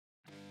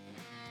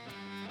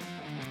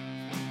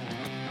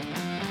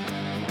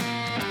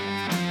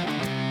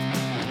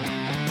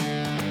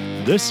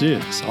This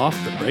is Off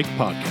the Break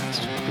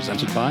Podcast,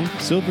 presented by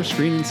Silver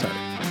Screen Insider.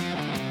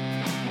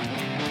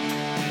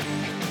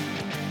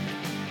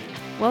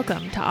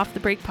 Welcome to Off the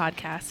Break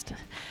Podcast,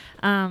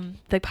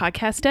 the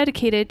podcast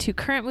dedicated to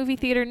current movie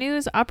theater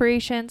news,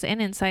 operations,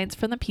 and insights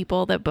from the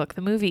people that book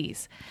the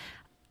movies.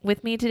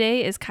 With me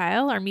today is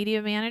Kyle, our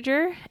media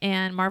manager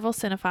and Marvel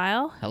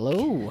cinephile.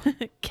 Hello.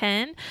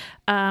 Ken,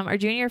 our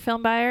junior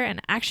film buyer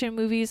and action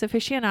movies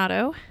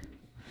aficionado.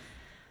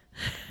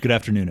 Good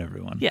afternoon,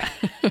 everyone. Yeah.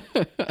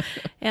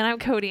 And I'm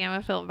Cody. I'm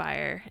a film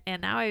buyer. And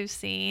now I've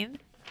seen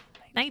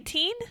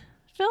 19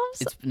 films.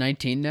 It's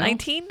 19 now?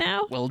 19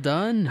 now? Well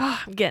done. Oh,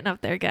 I'm getting up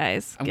there,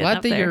 guys. I'm Getting glad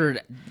up that there. you're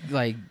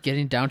like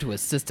getting down to a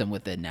system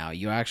with it now.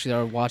 You actually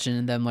are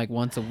watching them like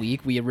once a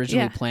week. We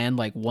originally planned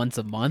like once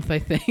a month, I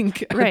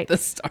think, Right. at the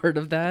start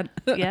of that.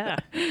 Yeah.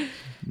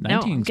 No,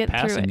 I'm 19's getting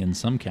through passing it. in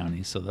some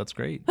counties, so that's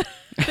great.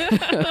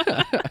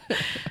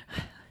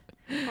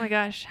 Oh my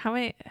gosh, how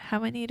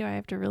many do I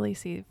have to really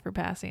see for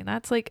passing?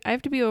 That's like I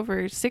have to be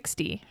over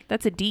 60.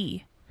 That's a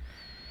D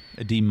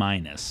A D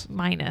minus.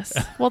 minus.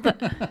 Well,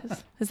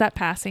 is that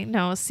passing?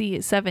 No, C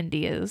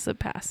 70 is a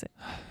passing.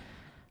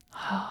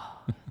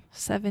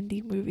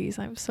 70 movies.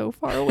 I'm so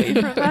far away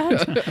from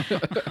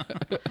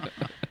that.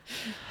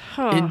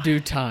 In due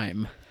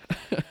time.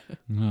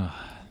 All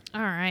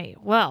right.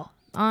 Well,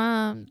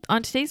 on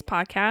today's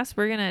podcast,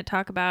 we're gonna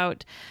talk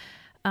about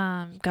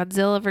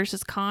Godzilla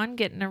vs. Kong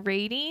getting a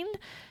rating,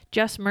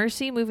 Just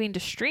Mercy moving to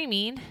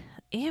streaming,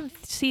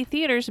 AMC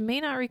theaters may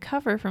not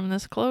recover from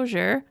this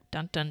closure.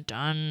 Dun dun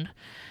dun.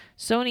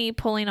 Sony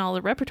pulling all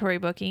the repertory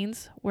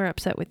bookings. We're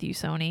upset with you,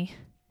 Sony.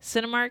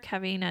 Cinemark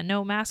having a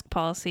no mask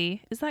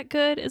policy. Is that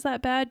good? Is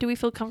that bad? Do we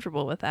feel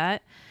comfortable with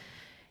that?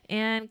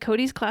 And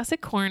Cody's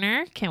Classic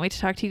Corner. Can't wait to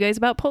talk to you guys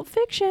about Pulp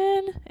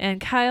Fiction. And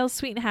Kyle's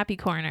Sweet and Happy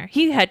Corner.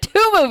 He had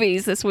 2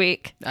 movies this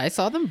week. I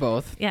saw them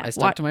both. Yeah, I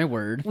stuck to my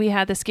word. We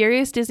had the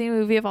scariest Disney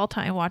movie of all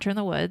time, Watcher in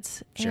the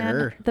Woods.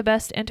 Sure. And the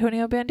best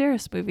Antonio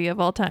Banderas movie of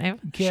all time.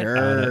 Get Sure.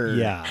 out of,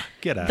 yeah,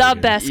 get out The of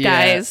here. best,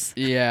 guys.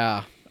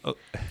 Yeah. Oh,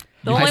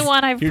 The only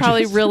one I've you're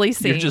probably just- really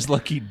seen. You're just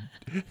lucky.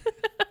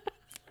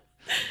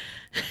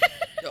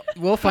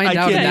 We'll find I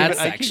out in can't that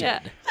even- I section. Yeah.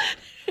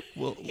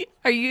 Well,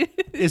 Are you?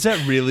 is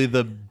that really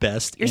the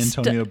best You're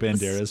Antonio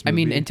Banderas movie? I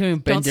mean, Antonio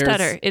Don't Banderas.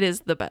 stutter. It is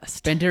the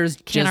best. Banderas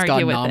Can't just argue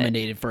got with it.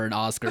 nominated for an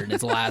Oscar in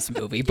his last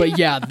movie, but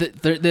yeah,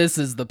 this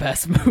is the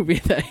best movie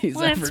that he's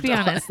ever Let's be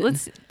done. honest.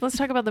 Let's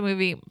talk about the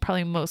movie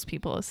probably most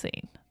people have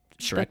seen.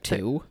 Shrek The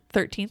 2.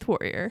 13th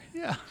Warrior.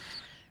 Yeah.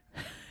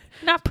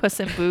 Not Puss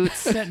in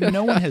Boots. That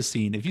no one has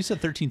seen. If you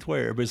said 13th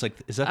Warrior, everybody's like,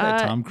 is that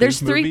Tom Cruise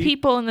There's movie? 3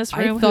 people in this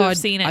room I who have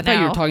seen it thought you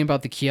now. were talking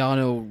about the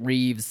Keanu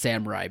Reeves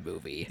samurai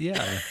movie.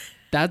 Yeah.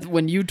 That's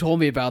when you told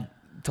me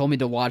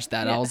to watch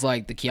that. Yeah. I was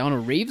like, the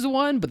Keanu Reeves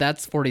one, but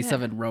that's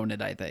 47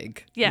 Ronin, I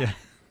think, Yeah. Yeah.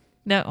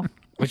 No.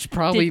 which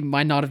probably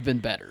might not have been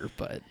better,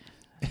 but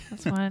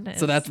This one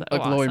so that's is a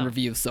glowing awesome.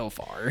 review so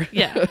far.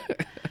 Yeah.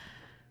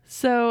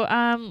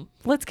 So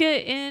let's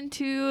get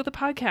into the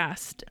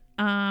podcast.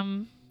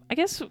 I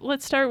guess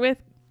let's start with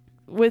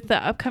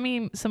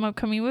the some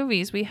upcoming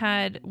movies. We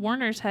had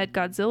Warner's had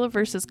Godzilla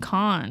vs.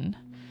 Kong,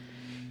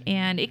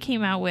 and it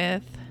came out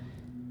with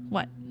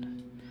what?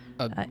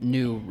 A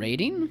new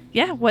rating?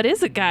 Yeah, what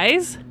is it,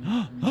 guys?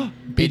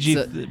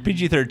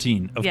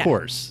 PG-13, of Yeah,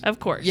 course. Of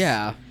course.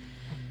 Yeah.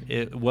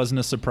 It wasn't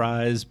a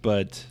surprise,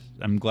 but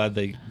I'm glad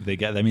they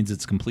got. That means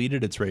it's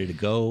completed. It's ready to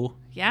go.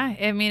 Yeah,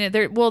 I mean,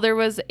 there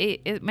was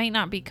it might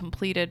not be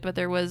completed, but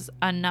there was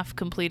enough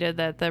completed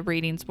that the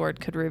ratings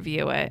board could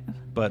review it.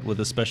 But with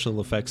a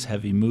special effects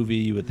heavy movie,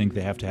 you would think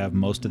they have to have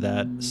most of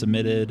that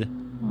submitted.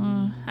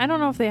 I don't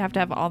know if they have to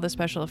have all the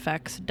special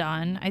effects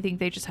done. I think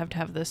they just have to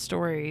have the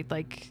story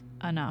like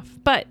enough.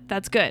 But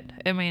that's good.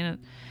 I mean,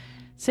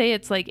 say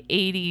it's like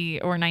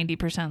 80 or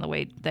 90% of the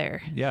way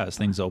there. Yeah, as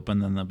things open,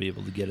 then they'll be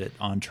able to get it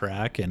on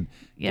track and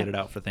Yep. get it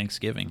out for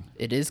Thanksgiving.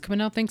 It is coming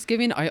out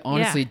Thanksgiving. I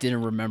honestly Yeah.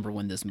 didn't remember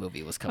when this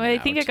movie was coming Well, I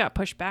out. think it got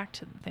pushed back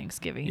to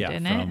Thanksgiving, Yeah,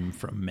 didn't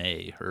from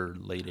May or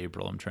late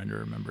April. I'm trying to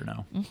remember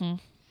now. Mm-hmm.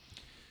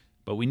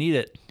 But we need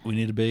it. We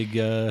need a big.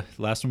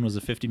 Last one was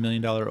a $50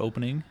 million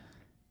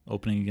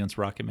opening against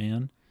Rocket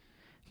Man.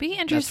 Be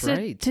interested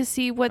right. to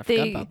see I what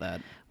forgot they about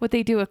that. what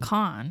they do with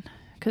Khan,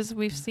 because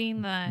we've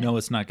seen the. No,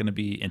 it's not going to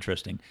be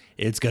interesting.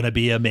 It's going to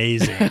be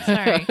amazing.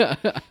 Sorry.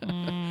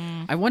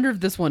 I wonder if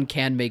this one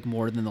can make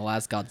more than the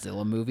last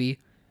Godzilla movie,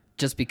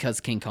 just because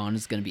King Kong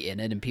is going to be in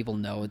it and people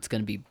know it's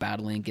going to be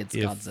battling against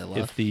Godzilla.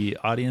 If the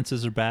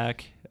audiences are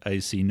back, I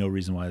see no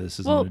reason why this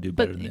isn't Well, going to do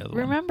but better than the other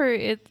remember,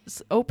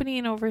 it's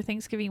opening over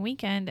Thanksgiving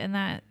weekend, and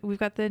that we've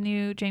got the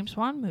new James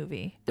Bond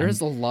movie. There's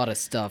a lot of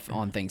stuff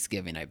on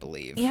Thanksgiving, I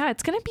believe. Yeah,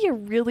 it's going to be a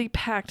really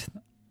packed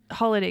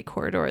holiday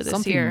corridor this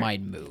Something year.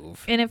 might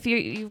move. And if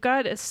you've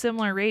got a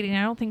similar rating,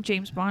 I don't think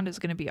James Bond is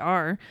going to be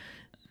R.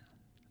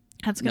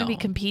 That's going to be No.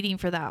 competing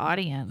for that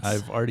audience.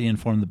 I've already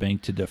informed the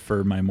bank to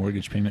defer my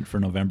mortgage payment for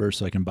November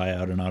so I can buy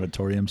out an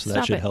auditorium. So that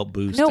Stop should it. help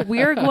boost. No,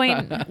 we're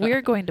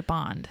going to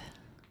Bond.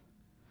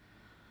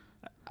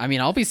 I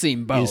mean, I'll be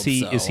seeing both.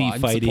 Is he I'm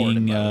fighting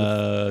supporting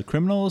both.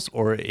 criminals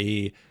or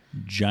a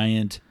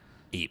giant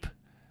ape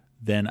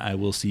then I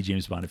will see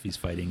James Bond if he's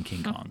fighting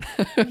King Kong.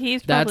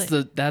 He's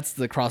probably, That's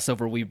the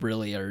crossover we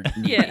really are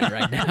needing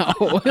right now.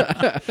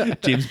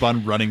 James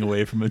Bond running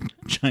away from a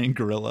giant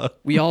gorilla.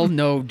 We all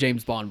know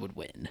James Bond would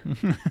win.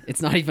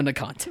 It's not even a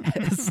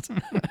contest.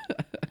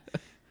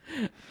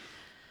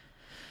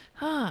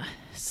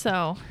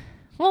 So,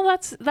 well,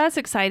 that's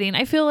exciting.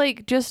 I feel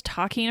like just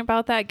talking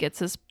about that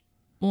gets us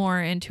more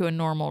into a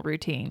normal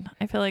routine.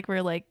 I feel like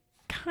we're like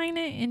kind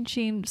of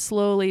inching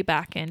slowly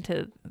back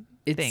into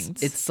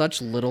things. It's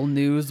such little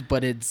news,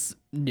 but it's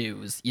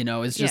news.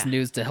 It's just Yeah.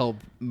 news to help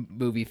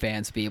movie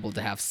fans be able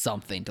to have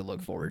something to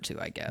look forward to,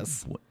 I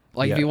guess.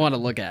 Like Yeah. if you want to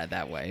look at it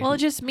that way. Well, it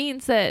just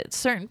means that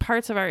certain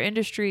parts of our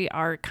industry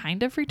are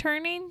kind of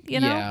returning,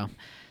 Yeah.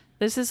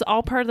 This is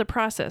all part of the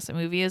process. A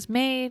movie is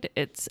made,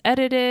 it's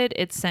edited,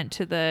 it's sent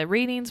to the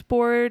ratings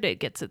board, it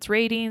gets its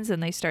ratings,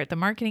 and they start the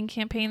marketing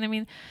campaign. I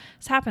mean,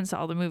 this happens to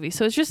all the movies.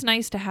 So it's just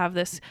nice to have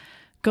this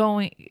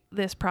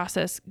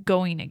process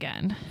going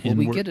again. Well, And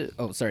we we're- get it.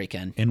 Oh, sorry,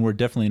 Ken. And we're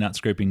definitely not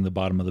scraping the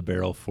bottom of the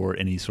barrel for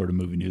any sort of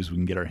movie news we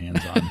can get our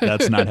hands on.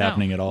 That's not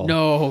happening at all.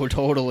 No,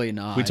 totally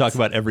not. We talk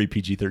about every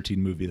PG-13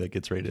 movie that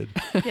gets rated.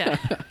 Yeah.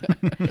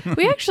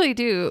 We actually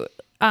do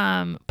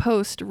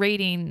post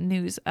rating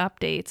news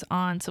updates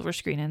on Silver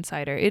Screen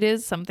Insider. It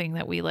is something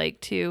that we like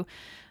to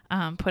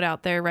put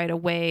out there right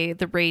away,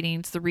 the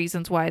ratings, the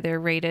reasons why they're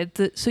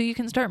rated, so you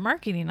can start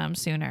marketing them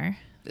sooner.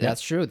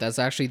 That's true. That's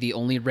actually the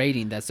only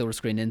rating that Silver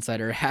Screen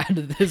Insider had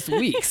this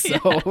week. So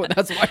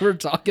that's why we're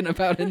talking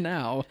about it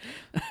now.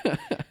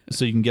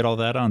 So you can get all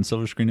that on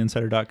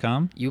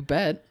silverscreeninsider.com. You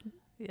bet.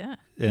 Yeah.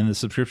 And the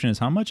subscription is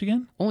how much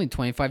again? Only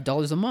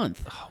 $25 a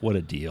month. What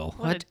a deal.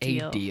 What a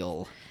deal.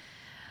 deal.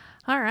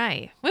 All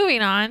right.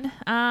 Moving on.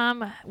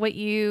 What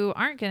you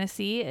aren't going to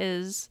see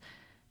is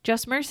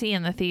Just Mercy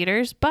in the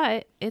theaters,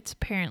 but it's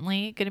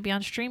apparently going to be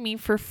on streaming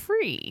for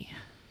free.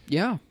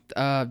 Yeah.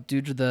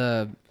 Due to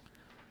the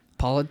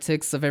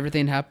politics of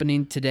everything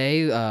happening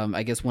today,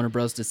 I guess Warner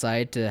Bros.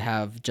 Decided to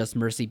have Just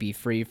Mercy be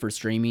free for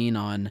streaming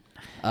on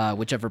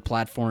whichever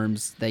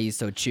platforms they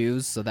so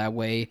choose. So that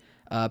way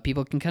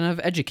people can kind of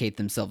educate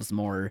themselves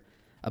more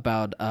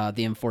about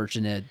the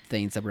unfortunate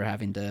things that we're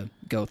having to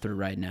go through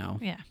right now.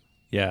 Yeah.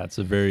 Yeah, it's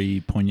a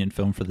very poignant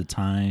film for the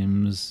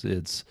times.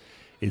 It's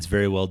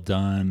very well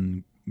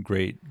done.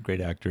 Great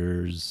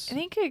actors. I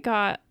think it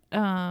got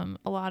a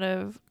lot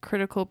of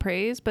critical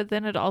praise, but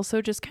then it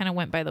also just kind of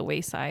went by the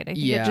wayside. I think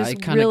Yeah, it just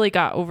it kinda- really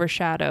got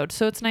overshadowed.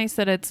 So it's nice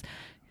that it's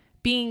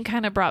being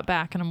kind of brought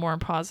back in a more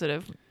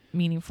positive,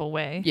 meaningful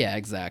way. Yeah,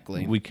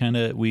 exactly.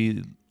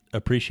 We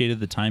appreciated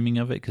the timing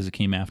of it because it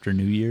came after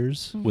New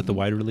Year's with the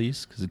wide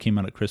release, because it came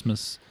out at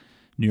Christmas,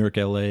 New York,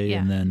 LA, Yeah.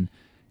 and then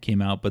came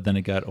out, but then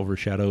it got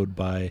overshadowed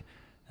by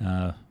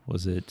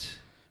was it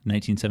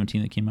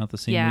 1917 that came out the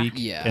same Yeah. week?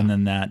 Yeah. And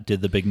then that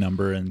did the big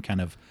number and kind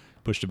of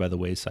pushed it by the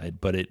wayside.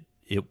 But it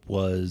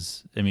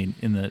was, I mean,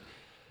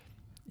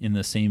 in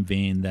the same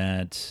vein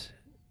that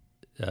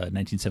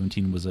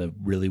 1917 was a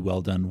really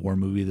well done war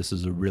movie, this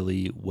is a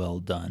really well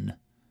done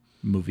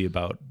movie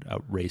about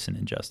race and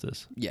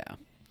injustice. Yeah,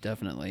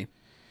 definitely.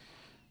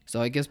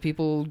 So I guess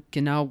people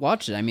can now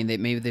watch it. I mean,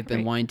 they've been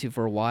Right. wanting to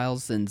for a while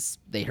since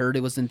they heard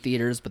it was in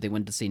theaters, but they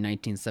went to see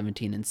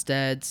 1917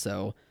 instead.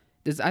 So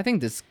I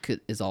think this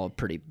is all a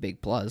pretty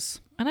big plus.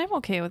 And I'm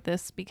okay with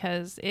this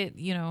because it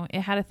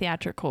had a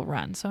theatrical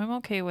run. So I'm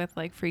okay with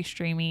like free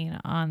streaming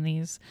on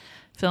these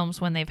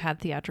films when they've had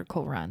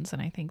theatrical runs.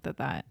 And I think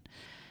that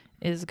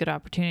is a good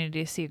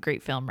opportunity to see a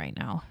great film right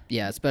now.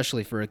 Yeah,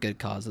 especially for a good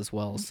cause as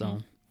well. So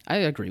I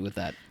agree with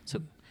that.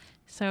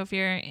 So if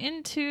you're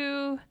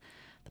into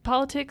the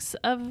politics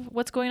of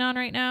what's going on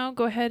right now,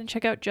 go ahead and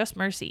check out Just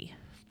Mercy.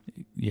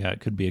 Yeah, it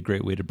could be a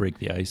great way to break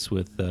the ice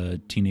with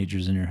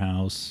teenagers in your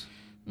house,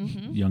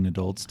 young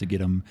adults, to get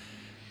them.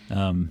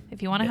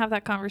 If you want to have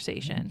that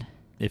conversation.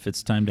 If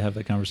it's time to have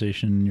that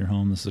conversation in your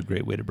home, this is a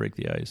great way to break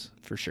the ice.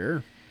 For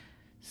sure.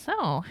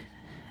 So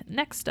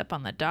next up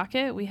on the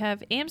docket, we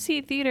have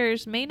AMC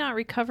theaters may not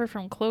recover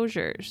from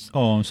closures.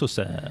 Oh, I'm so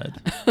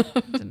sad.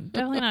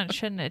 Definitely not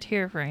shedding a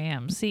tear for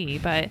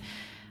AMC, but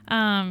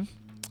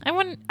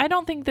I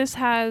don't think this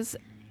has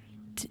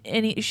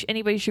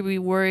anybody should be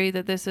worried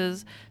that this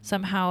is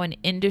somehow an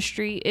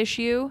industry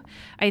issue.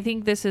 I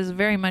think this is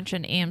very much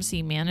an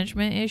AMC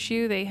management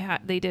issue.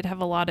 They did have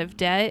a lot of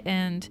debt,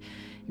 and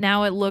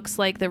now it looks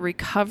like the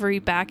recovery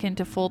back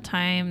into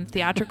full-time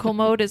theatrical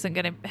mode isn't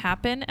going to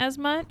happen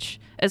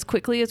as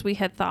quickly as we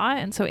had thought.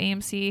 And so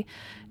AMC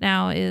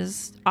now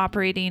is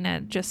operating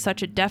at just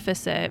such a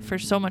deficit for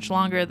so much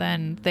longer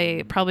than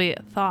they probably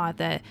thought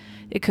that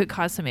it could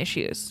cause some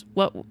issues.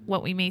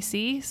 What we may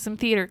see, some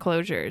theater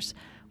closures.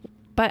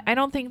 But I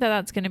don't think that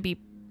that's going to be,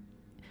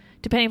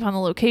 depending upon the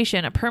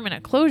location, a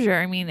permanent closure.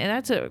 I mean,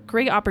 that's a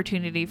great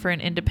opportunity for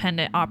an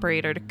independent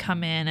operator to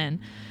come in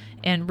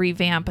and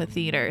revamp a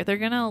theater. They're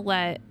going to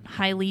let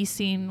high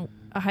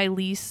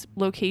lease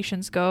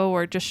locations go,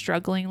 or just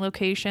struggling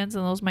locations,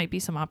 and those might be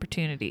some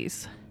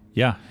opportunities.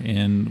 Yeah,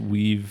 and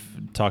we've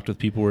talked with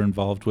people we're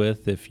involved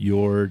with. If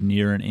you're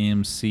near an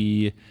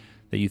AMC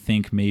that you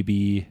think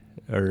maybe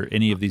or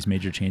any of these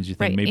major chains you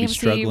think Right. may be AMC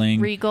struggling,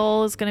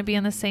 Regal is going to be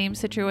in the same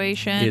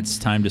situation. it's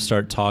time to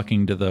start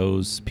talking to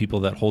those people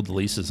that hold the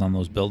leases on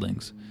those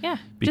buildings. Yeah,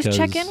 Because- just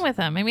check in with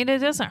them. I mean, it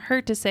doesn't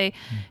hurt to say,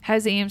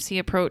 has AMC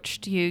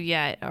approached you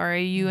yet? Or are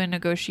you in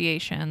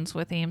negotiations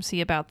with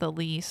AMC about the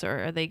lease,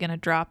 or are they going to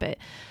drop it?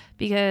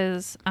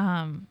 Because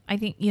I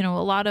think, a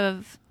lot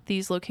of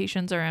these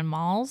locations are in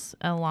malls.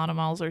 A lot of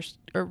malls are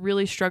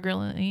really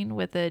struggling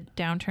with the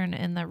downturn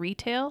in the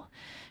retail.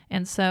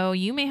 And so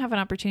you may have an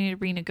opportunity to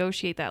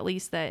renegotiate that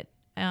lease that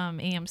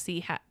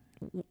AMC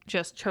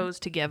just chose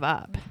to give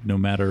up. No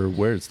matter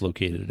where it's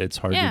located, it's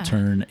hard Yeah. to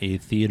turn a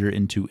theater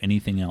into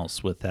anything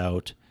else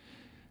without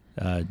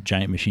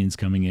giant machines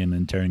coming in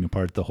and tearing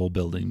apart the whole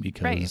building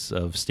because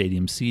of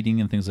stadium seating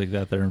and things like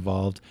that are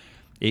involved.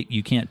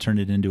 You can't turn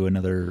it into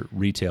another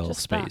retail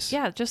space.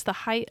 Just the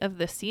height of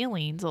the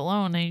ceilings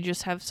alone, and you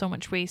just have so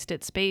much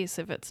wasted space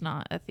if it's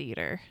not a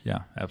theater. Yeah,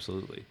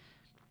 absolutely.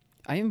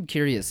 I am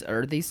curious,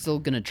 are they still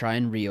going to try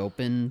and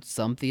reopen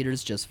some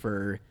theaters just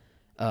for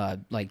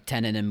like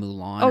Tenet and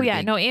Mulan? Oh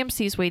yeah, no,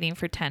 AMC's waiting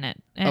for Tenet.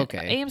 And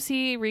Okay.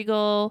 AMC,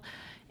 Regal,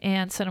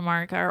 and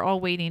Cinemark are all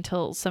waiting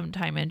till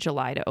sometime in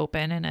July to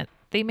open, and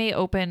they may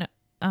open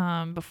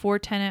before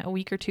Tenet a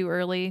week or two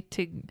early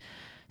to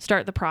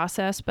start the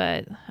process,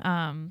 but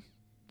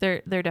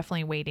they're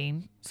definitely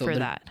waiting for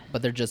that.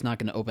 But they're just not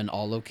going to open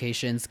all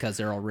locations because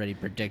they're already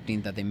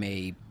predicting that they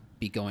may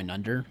be going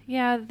under.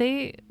 Yeah,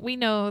 we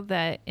know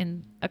that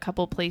in a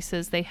couple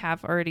places they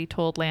have already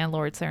told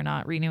landlords they're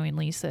not renewing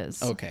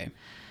leases. Okay.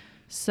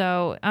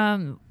 So,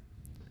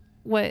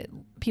 what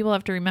people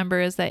have to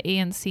remember is that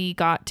ANC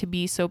got to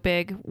be so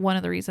big. One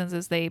of the reasons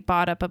is they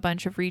bought up a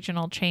bunch of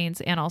regional chains,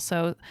 and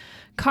also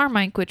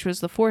Carmike, which was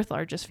the fourth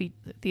largest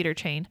theater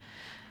chain.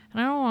 And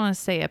I don't want to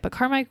say it, but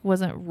Carmike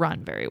wasn't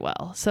run very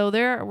well. So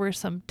there were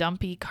some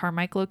dumpy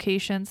Carmike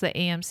locations that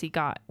AMC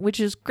got, which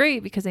is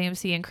great because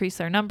AMC increased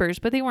their numbers,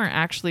 but they weren't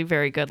actually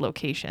very good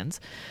locations.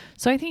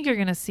 So I think you're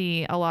going to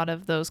see a lot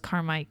of those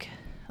Carmike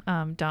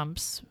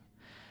dumps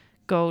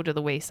go to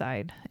the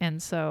wayside.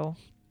 And so,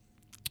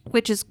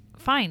 which is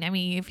fine. I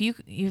mean, if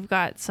you've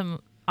got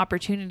some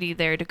opportunity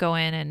there to go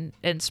in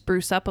and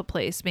spruce up a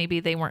place, maybe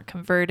they weren't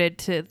converted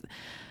to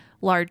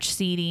large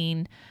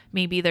seating.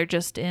 Maybe they're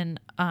just in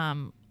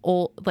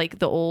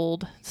the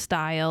old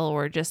style,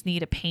 or just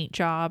need a paint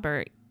job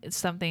or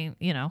something,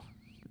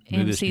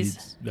 Maybe this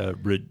AMC's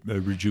needs a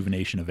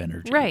rejuvenation of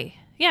energy. right.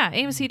 Yeah.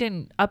 AMC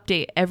didn't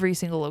update every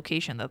single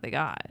location that they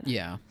got.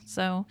 Yeah.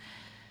 So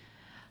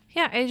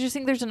yeah, I just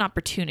think there's an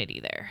opportunity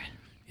there.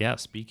 Yeah,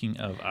 speaking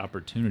of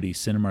opportunity,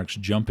 Cinemark's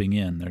jumping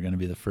in. They're going to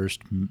be the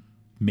first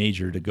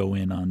major to go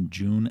in on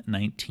June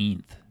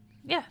 19th.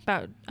 Yeah.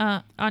 About,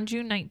 on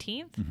June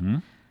 19th. Mm-hmm.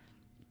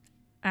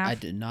 I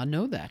did not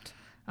know that.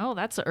 Oh,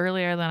 that's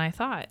earlier than I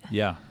thought.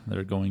 Yeah,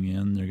 they're going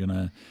in. They're going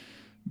to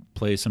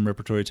play some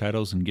repertory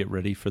titles and get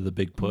ready for the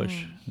big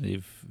push.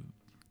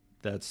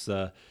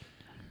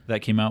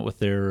 That came out with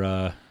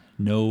their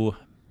no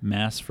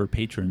mass for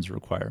patrons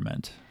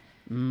requirement.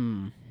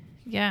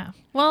 Yeah.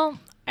 Well,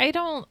 I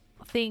don't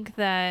think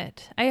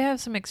that I have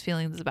some mixed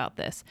feelings about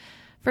this.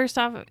 First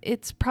off,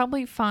 it's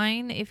probably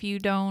fine if you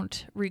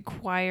don't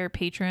require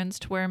patrons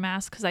to wear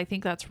masks, because I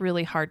think that's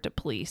really hard to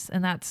police,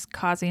 and that's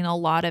causing a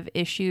lot of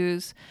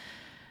issues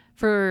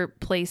for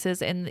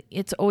places, and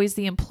it's always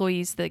the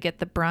employees that get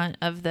the brunt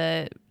of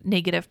the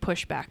negative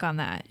pushback on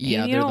that.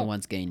 Yeah, And they're the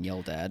ones getting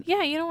yelled at.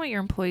 Yeah, you don't want your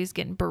employees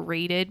getting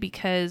berated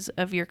because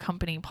of your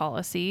company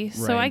policy.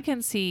 So Right. I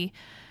can see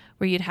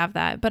where you'd have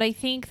that. But I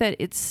think that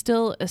it's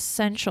still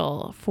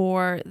essential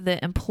for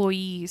the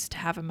employees to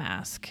have a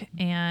mask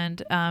and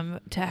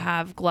to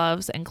have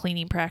gloves and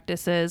cleaning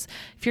practices.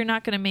 If you're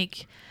not going to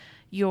make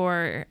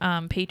your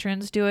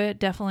patrons do it,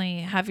 definitely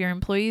have your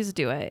employees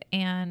do it.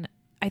 And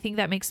I think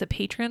that makes the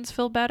patrons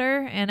feel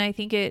better. And I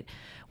think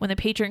when the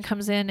patron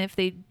comes in, if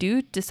they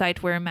do decide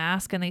to wear a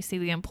mask and they see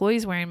the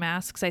employees wearing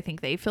masks, I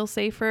think they feel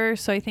safer.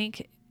 So I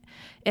think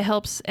it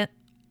helps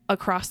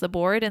across the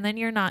board, and then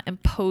you're not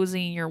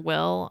imposing your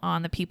will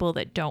on the people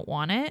that don't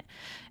want it,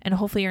 and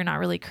hopefully you're not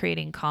really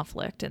creating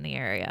conflict in the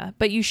area.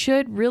 But you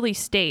should really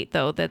state,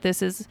 though, that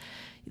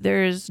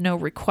there is no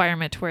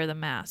requirement to wear the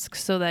mask,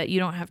 so that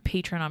you don't have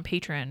patron on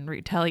patron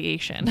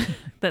retaliation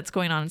that's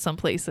going on in some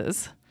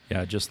places.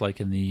 Yeah, just like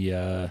in the,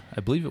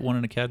 I believe it won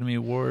an Academy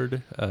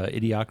Award,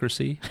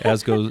 Idiocracy,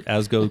 as goes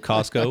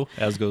Costco,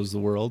 as goes the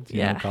world.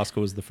 You know,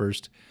 Costco was the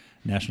first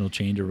national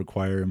chain to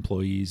require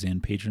employees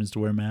and patrons to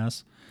wear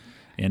masks.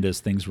 And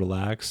as things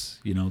relax,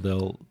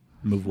 they'll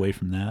move away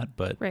from that.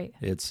 But Right.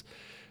 I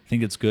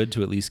think it's good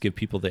to at least give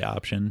people the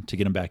option to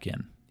get them back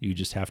in. You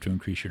just have to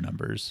increase your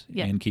numbers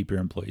and keep your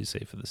employees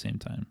safe at the same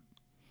time.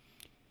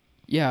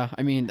 Yeah,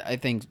 I mean, I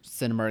think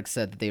Cinemark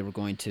said that they were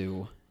going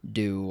to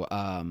do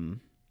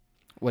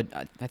what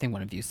I think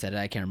one of you said it,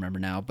 I can't remember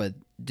now, but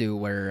do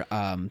where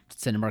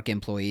Cinemark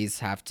employees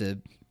have to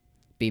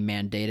be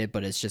mandated,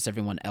 but it's just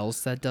everyone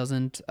else that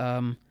doesn't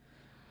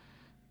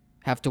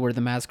have to wear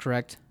the mask,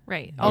 correct?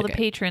 Right. All the Okay.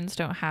 patrons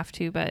don't have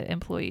to, but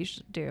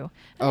employees do.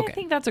 And Okay. I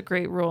think that's a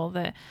great rule,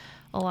 that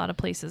a lot of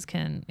places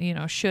can,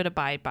 should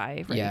abide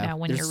by right now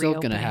when they're you're still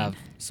reopening. gonna have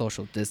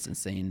social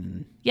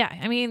distancing. Yeah,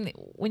 I mean,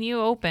 when you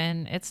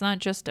open, it's not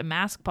just a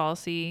mask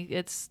policy;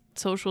 it's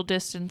social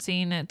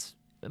distancing. It's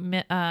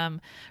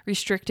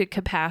restricted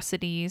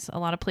capacities. A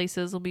lot of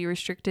places will be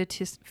restricted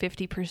to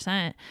 50%,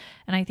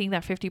 and I think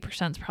that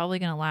 50% is probably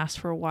going to last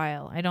for a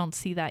while. I don't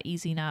see that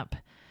easing up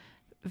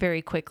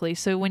very quickly.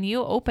 So when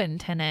you open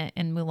Tenet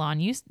in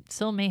Mulan, you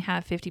still may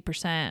have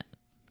 50%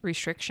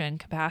 restriction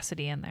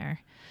capacity in there.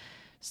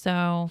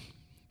 So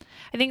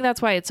I think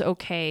that's why it's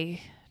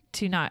okay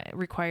to not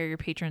require your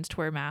patrons to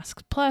wear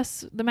masks.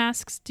 Plus, the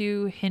masks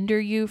do hinder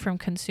you from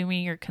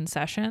consuming your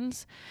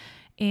concessions.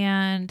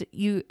 And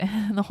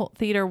the whole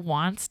theater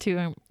wants to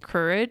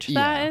encourage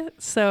that. Yeah.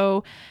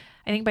 So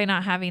I think by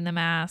not having the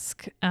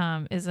mask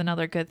is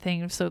another good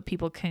thing, so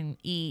people can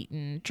eat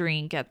and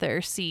drink at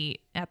their seat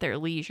at their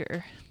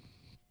leisure.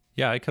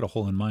 Yeah, I cut a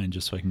hole in mine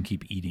just so I can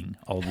keep eating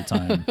all the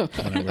time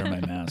when I wear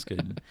my mask.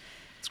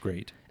 It's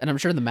great. And I'm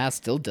sure the mask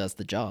still does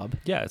the job.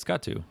 Yeah, it's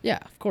got to. Yeah,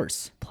 of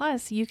course.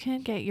 Plus, you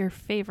can get your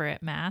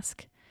favorite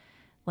mask,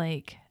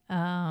 like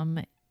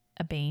a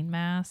Bane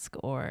mask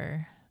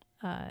or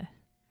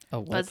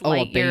Buzz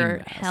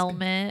Lightyear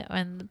helmet,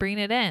 and bring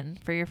it in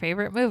for your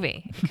favorite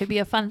movie. It could be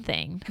a fun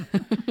thing.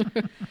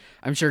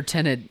 I'm sure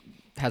Tenet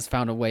has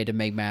found a way to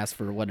make masks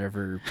for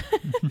whatever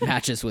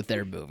matches with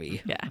their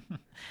movie. Yeah.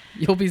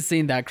 You'll be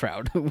seeing that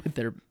crowd with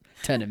their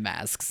Tenet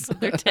masks.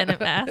 Their Tenet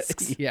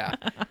masks. Yeah.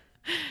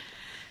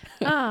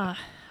 All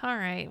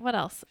right. What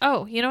else?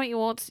 Oh, you know what you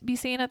won't be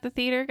seeing at the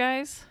theater,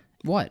 guys?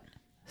 What?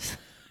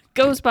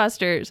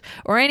 Ghostbusters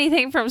or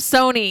anything from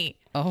Sony.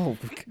 Oh,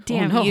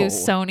 damn no. You,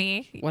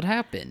 Sony. What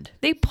happened?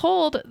 They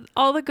pulled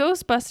all the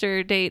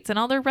Ghostbuster dates and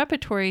all their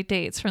repertory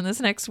dates from this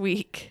next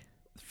week.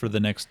 For the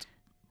next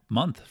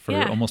month, for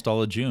almost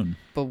all of June.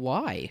 But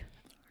why?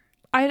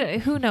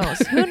 Who knows?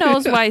 Who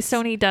knows why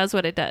Sony does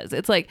what it does?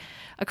 It's like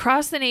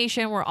across the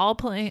nation, we're all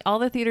playing, all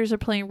the theaters are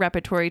playing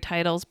repertory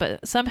titles,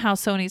 but somehow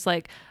Sony's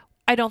like,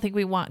 I don't think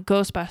we want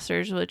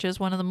Ghostbusters, which is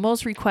one of the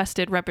most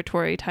requested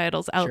repertory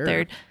titles out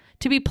there,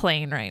 to be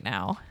playing right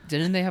now.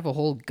 Didn't they have a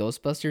whole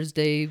Ghostbusters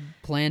Day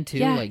planned too?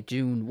 Yeah. Like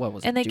June, what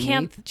was and it?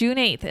 June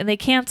 8th, and they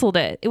canceled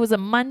it. It was a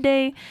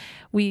Monday.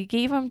 We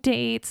gave them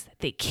dates.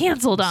 They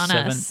canceled on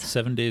us.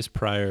 7 days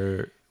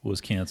prior was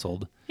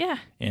canceled. Yeah.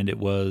 And it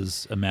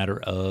was a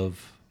matter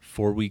of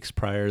 4 weeks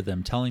prior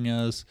them telling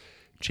us,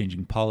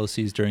 changing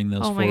policies during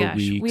those 4 weeks. Oh my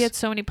gosh. We had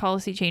so many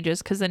policy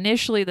changes because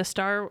initially the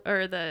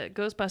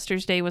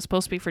Ghostbusters Day was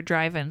supposed to be for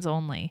drive-ins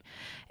only.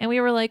 And we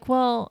were like,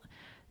 well,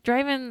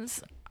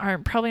 drive-ins are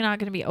probably not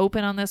going to be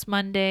open on this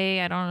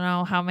Monday. I don't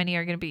know how many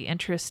are going to be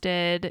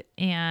interested.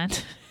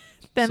 And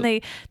then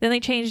they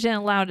changed it and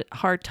allowed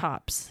hard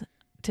tops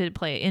to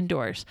play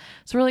indoors.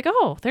 So we're like,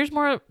 oh, there's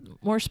more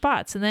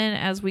spots. And then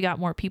as we got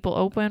more people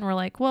open, we're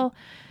like, well,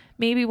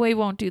 maybe we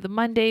won't do the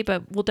Monday,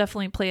 but we'll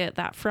definitely play it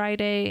that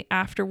Friday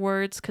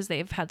afterwards because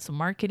they've had some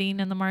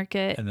marketing in the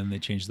market. And then they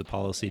changed the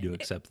policy to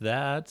accept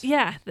that.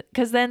 Yeah,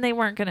 because then they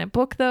weren't going to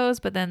book those,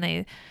 but then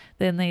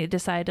they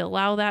decided to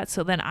allow that.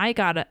 So then I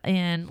got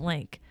in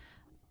like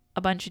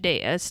a bunch of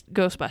dates,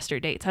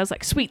 Ghostbuster dates. I was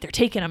like, sweet, they're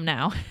taking them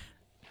now.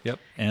 Yep.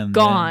 And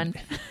gone.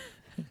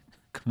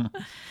 Come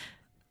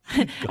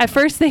on. At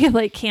first they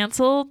like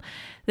canceled.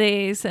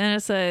 They sent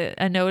us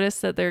a notice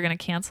that they're going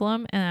to cancel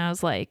them. And I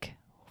was like,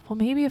 well,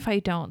 maybe if I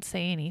don't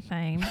say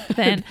anything,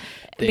 then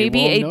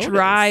maybe a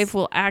drive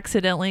will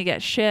accidentally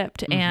get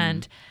shipped. Mm-hmm.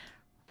 And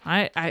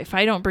if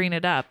I don't bring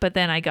it up, but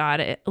then I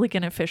got it like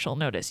an official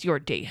notice, your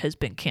date has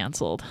been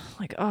canceled.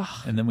 Like,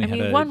 oh, and then we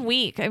had 1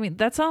 week. I mean,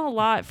 that's not a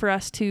lot for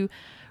us to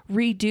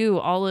redo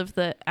all of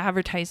the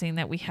advertising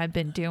that we had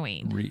been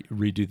doing.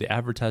 Redo the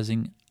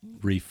advertising,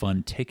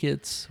 refund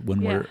tickets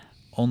when we're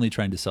only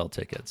trying to sell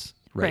tickets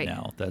right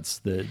now. That's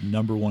the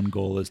number one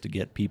goal, is to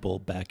get people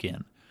back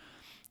in.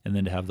 And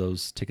then to have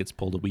those tickets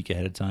pulled a week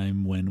ahead of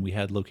time when we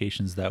had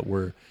locations that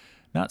were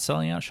not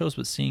selling out shows,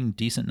 but seeing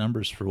decent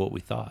numbers for what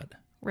we thought.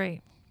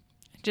 Right.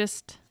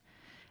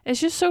 It's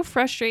just so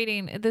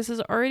frustrating. This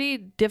is already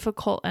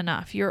difficult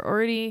enough. You're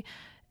already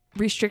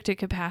restricted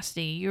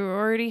capacity. You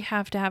already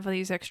have to have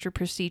these extra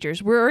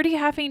procedures. We're already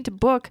having to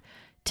book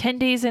 10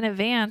 days in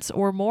advance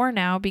or more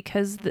now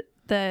because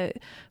the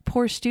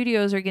poor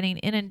studios are getting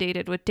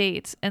inundated with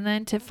dates. And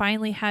then to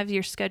finally have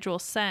your schedule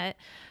set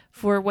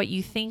for what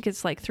you think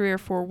is like 3 or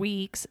 4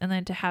 weeks, and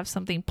then to have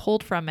something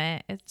pulled from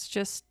it,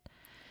 this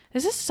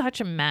is such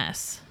a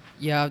mess.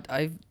 Yeah,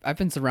 I've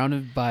been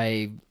surrounded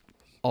by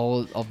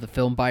all of the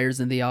film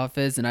buyers in the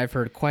office, and I've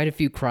heard quite a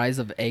few cries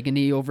of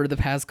agony over the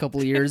past couple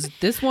of years.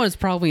 This one is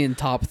probably in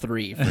top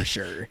 3 for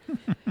sure.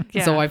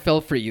 Yeah. So I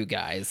felt for you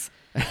guys.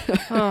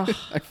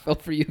 I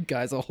felt for you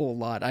guys a whole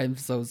lot. I'm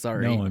so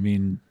sorry. No, I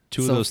mean,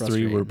 2 of those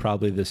 3 were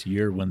probably this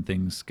year when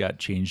things got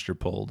changed or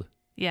pulled.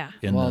 Yeah.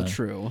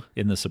 True.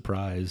 In the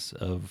surprise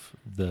of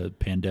the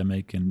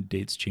pandemic and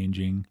dates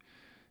changing.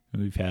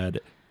 We've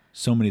had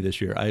so many this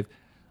year.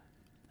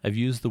 I've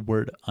used the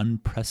word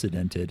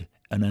unprecedented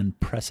an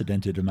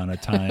unprecedented amount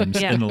of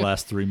times in the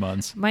last 3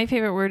 months. My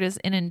favorite word is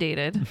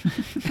inundated.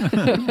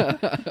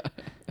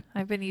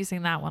 I've been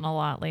using that one a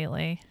lot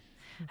lately.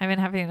 I've been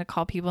having to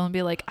call people and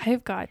be like,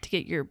 I've got to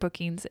get your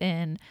bookings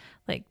in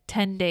like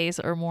 10 days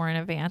or more in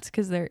advance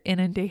because they're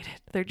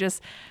inundated. They're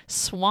just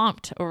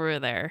swamped over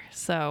there.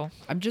 So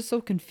I'm just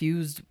so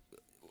confused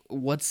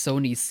what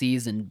Sony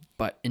sees in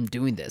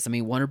doing this. I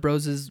mean, Warner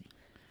Bros.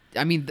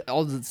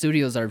 All the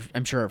studios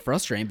I'm sure are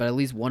frustrating, but at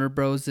least Warner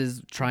Bros.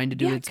 Is trying to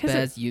do its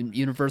best.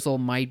 Universal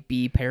might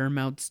be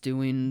Paramount's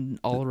doing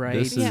all right.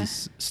 This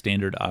is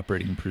standard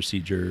operating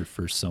procedure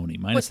for Sony,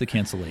 minus the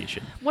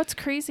cancellation. What's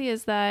crazy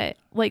is that,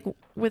 like,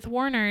 with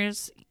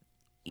Warner's,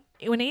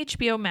 when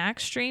HBO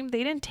Max streamed,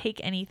 they didn't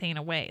take anything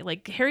away.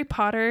 Like, Harry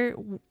Potter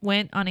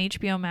went on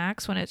HBO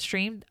Max when it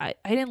streamed. I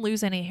didn't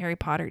lose any Harry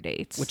Potter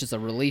dates. Which is a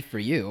relief for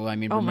you. I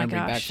mean,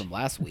 remembering back from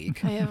last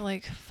week. I have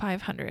like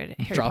 500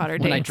 Harry Potter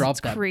dates.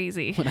 It's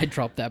crazy. When I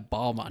dropped that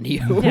bomb on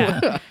you.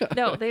 Yeah.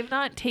 No, they've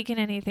not taken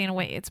anything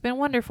away. It's been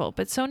wonderful.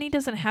 But Sony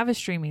doesn't have a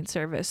streaming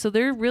service. So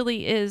there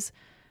really is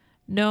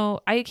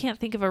I can't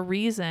think of a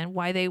reason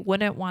why they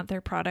wouldn't want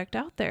their product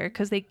out there,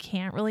 because they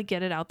can't really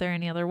get it out there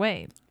any other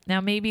way.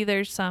 Now, maybe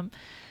there's some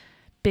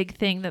big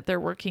thing that they're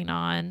working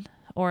on,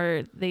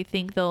 or they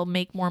think they'll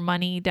make more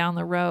money down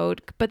the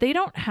road, but they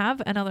don't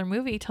have another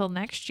movie till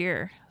next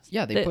year.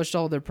 Yeah, they pushed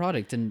all their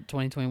product in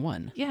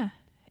 2021. Yeah.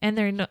 And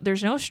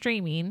there's no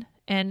streaming,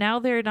 and now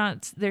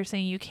they're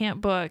saying you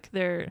can't book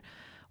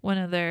one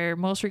of their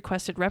most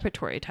requested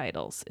repertory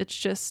titles. It's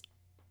just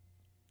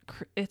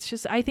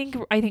I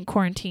think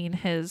quarantine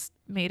has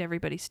made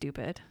everybody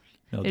stupid.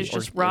 No, it's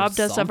just robbed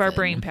us of our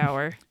brain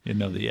power.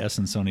 The S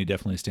in Sony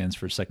definitely stands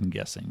for second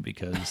guessing,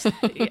 because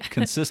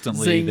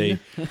consistently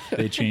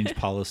they change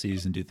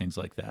policies and do things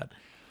like that.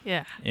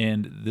 Yeah.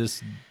 And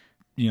this,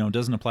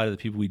 doesn't apply to the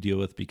people we deal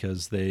with,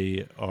 because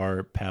they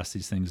are pass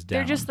these things down.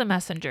 They're just the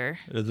messenger.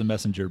 They're the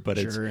messenger, but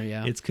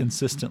it's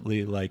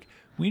consistently like,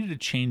 we need to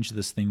change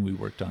this thing we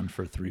worked on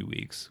for 3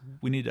 weeks.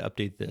 We need to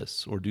update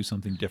this or do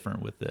something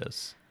different with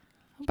this.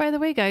 By the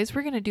way, guys,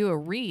 we're going to do a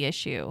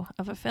reissue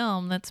of a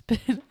film that's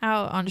been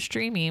out on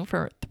streaming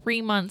for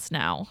 3 months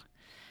now.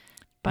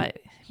 But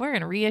we're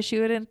going to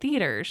reissue it in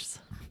theaters.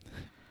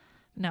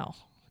 No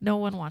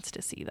one wants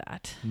to see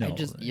that. No.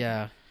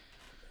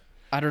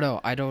 I don't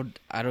know. I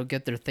don't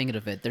get their thinking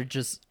of it.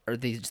 Are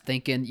they just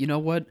thinking, you know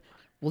what?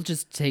 We'll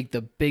just take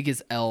the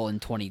biggest L in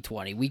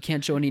 2020. We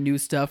can't show any new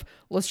stuff.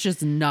 Let's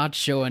just not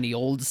show any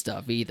old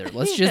stuff either.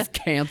 Let's just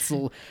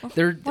cancel.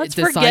 Let's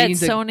forget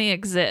Sony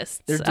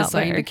exists. They're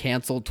deciding to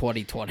cancel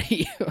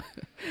 2020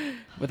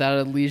 without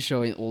at least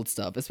showing old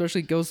stuff,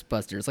 especially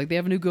Ghostbusters. Like, they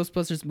have a new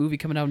Ghostbusters movie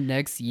coming out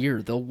next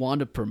year. They'll want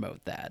to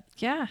promote that.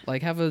 Yeah.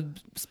 Like, have a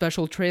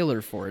special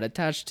trailer for it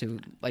attached to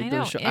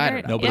those shows. I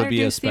don't know. No, but it'll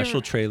be a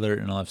special trailer,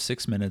 and it'll have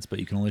 6 minutes, but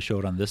you can only show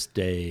it on this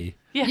day.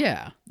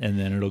 Yeah. And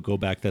then it'll go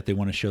back that they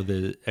want to show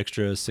the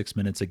extra 6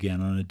 minutes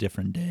again on a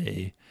different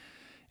day.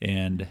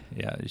 And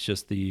it's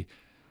just the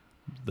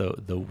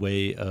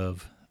way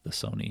of the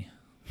Sony.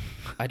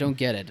 I don't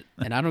get it.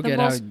 And I don't get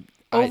how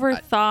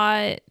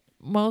overthought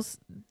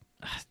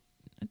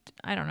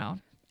I don't know.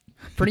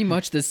 Pretty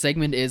much this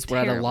segment is we're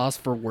at a loss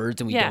for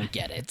words and we don't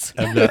get it.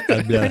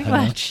 Pretty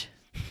much.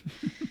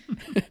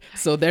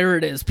 So there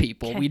it is,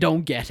 people. Okay. We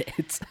don't get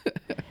it.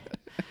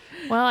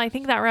 Well, I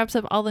think that wraps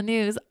up all the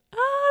news.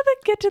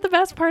 Let's get to the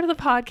best part of the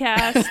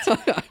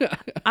podcast.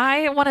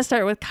 I want to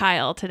start with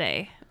Kyle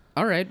today.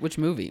 All right. Which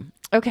movie?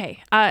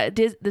 Okay.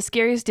 The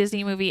scariest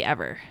Disney movie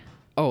ever.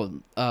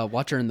 Oh,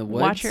 Watcher in the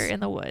Woods? Watcher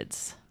in the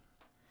Woods.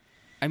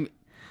 I'm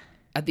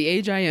at the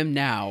age I am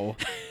now.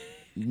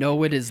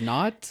 No, it is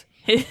not.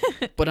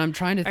 But I'm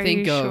trying to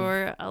think of... Are you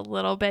sure? A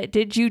little bit.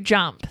 Did you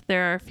jump?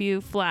 There are a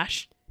few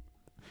flash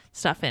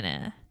stuff in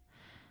it.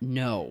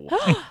 No.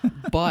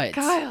 But...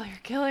 Kyle, you're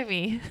killing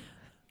me.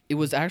 It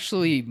was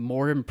actually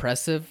more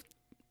impressive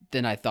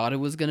than I thought it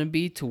was going to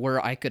be, to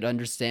where I could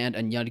understand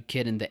a young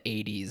kid in the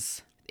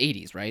 80s.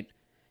 80s, right?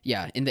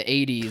 Yeah, in the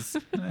 80s.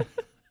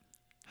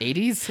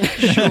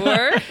 80s?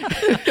 Sure.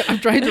 I'm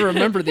trying to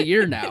remember the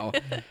year now.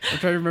 I'm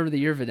trying to remember the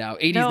year of it now.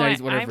 80s,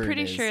 90s, whatever it is. I'm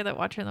pretty sure that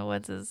Watcher in the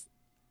Woods is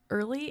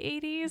early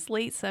 80s,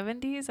 late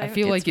 70s. I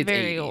feel like it's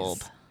very 80s.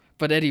 old.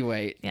 But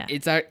anyway,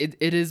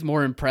 it is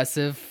more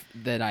impressive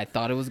than I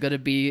thought it was going to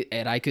be,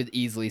 and I could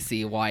easily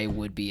see why it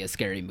would be a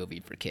scary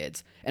movie for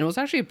kids. And it was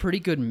actually a pretty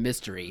good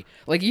mystery.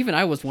 Like, even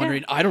I was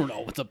wondering, I don't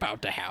know what's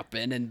about to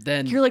happen. And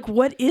then... You're like,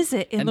 what is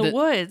it in the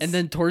woods? And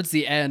then towards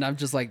the end, I'm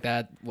just like,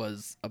 that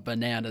was a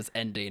bananas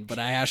ending, but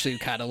I actually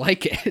kind of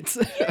like it.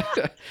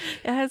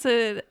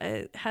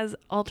 It has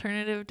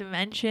alternative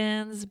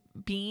dimensions,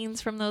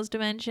 beings from those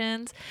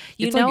dimensions.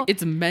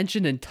 It's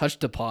mentioned and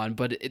touched upon,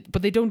 but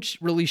they don't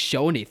really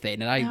show anything.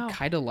 And I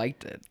kind of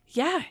liked it.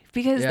 Yeah,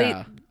 because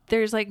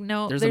there's like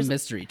there's a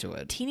mystery to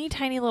it. Teeny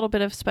tiny little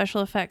bit of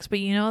special effects, but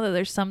you know that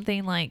there's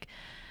something like,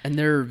 and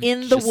they're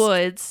in the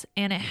woods,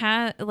 and it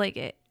has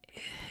like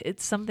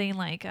it's something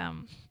like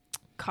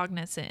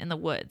cognizant in the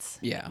woods.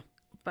 Yeah.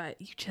 But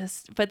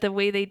the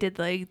way they did,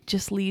 like,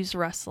 just leaves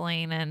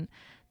rustling and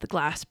the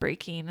glass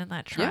breaking and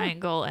that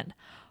triangle and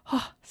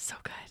Oh, so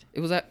good. It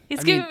was that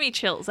He's giving me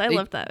chills. I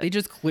love that. They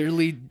just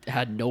clearly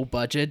had no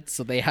budget,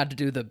 so they had to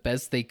do the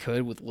best they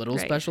could with little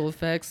Right. special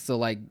effects. So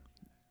like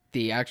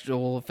the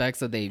actual effects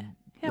that they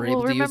were well,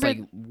 able to use,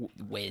 remember-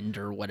 like wind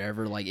or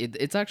whatever, like it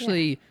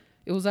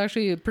was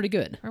actually pretty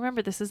good.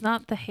 Remember, this is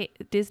not the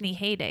Disney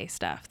heyday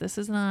stuff. This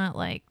is not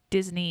like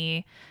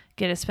Disney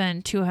get to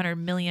spend $200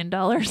 million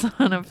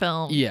on a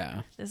film.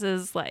 Yeah, This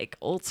is like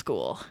old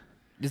school.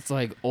 it's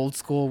like old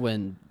school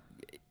when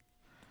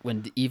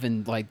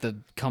even like the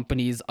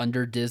companies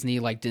under Disney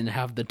like didn't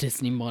have the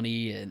Disney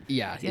money, and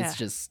Yeah. it's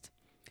just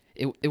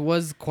it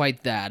was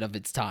quite that of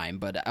its time,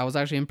 but I was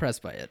actually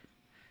impressed by it.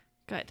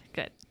 Good,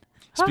 good.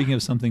 Speaking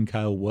of something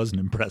Kyle wasn't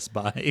impressed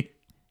by.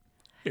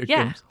 Here it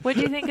Yeah. comes. What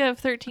do you think of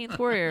 13th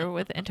Warrior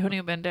with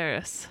Antonio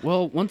Banderas?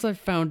 Well, once I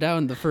found out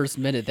in the first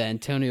minute that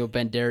Antonio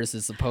Banderas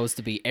is supposed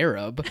to be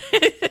Arab,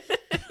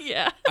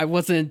 Yeah. I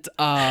wasn't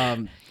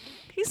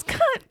He's got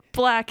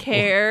black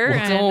hair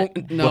no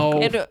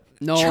and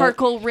no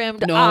charcoal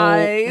rimmed no,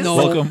 eyes. no.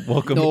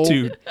 Welcome No.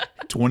 to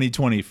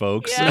 2020,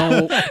 folks. Yeah.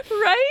 no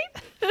Right?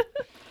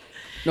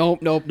 no.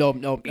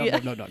 Yeah.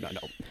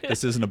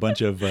 This isn't a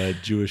bunch of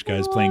Jewish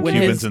guys playing When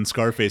Cubans his- in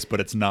Scarface, but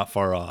it's not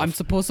far off. I'm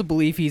supposed to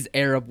believe he's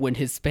Arab when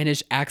his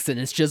Spanish accent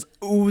is just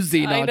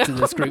oozing I onto know,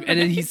 the screen, and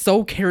then he's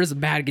so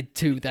charismatic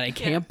too that I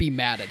can't be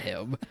mad at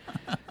him.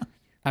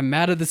 I'm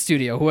mad at the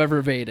studio,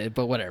 whoever made it,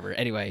 but whatever.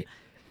 Anyway,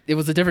 it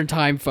was a different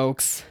time,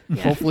 folks.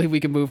 Hopefully we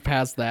can move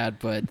past that,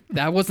 but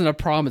that wasn't a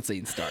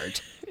promising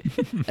start.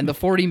 And the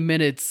 40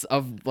 minutes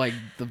of like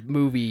the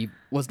movie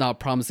was not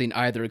promising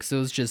either, because it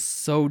was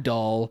just so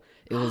dull.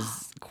 It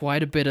was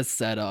quite a bit of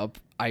setup.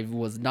 I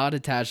was not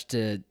attached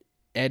to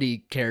any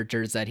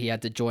characters that he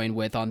had to join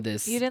with on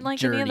this You didn't like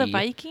journey. any of the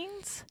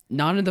Vikings?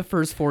 Not in the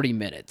first 40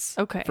 minutes.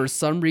 Okay. For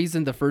some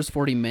reason, the first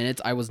 40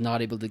 minutes I was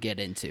not able to get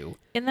into.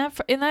 In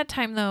that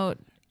time though,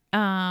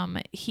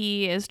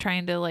 he is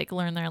trying to like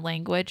learn their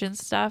language and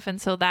stuff,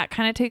 and so that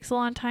kind of takes a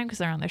long time because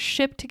they're on the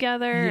ship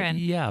together. And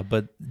yeah,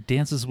 but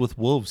Dances with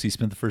Wolves, he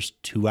spent the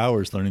first 2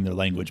 hours learning their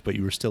language, but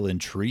you were still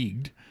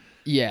intrigued.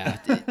 Yeah.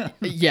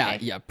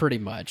 yeah, pretty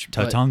much.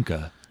 But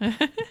Tatanka.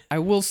 I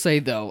will say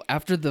though,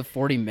 after the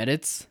 40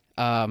 minutes,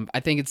 I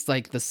think it's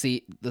like the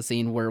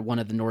scene where one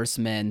of the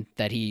Norsemen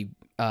that he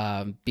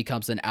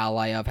becomes an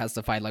ally of has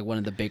to fight like one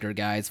of the bigger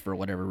guys for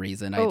whatever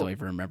reason. I don't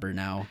even remember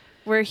now.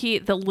 where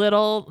the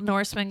little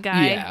Norseman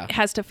guy Yeah.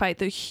 has to fight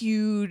the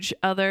huge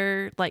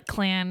other like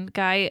clan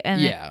guy,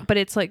 and Yeah. but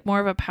it's like more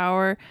of a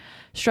power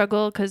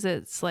struggle because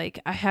it's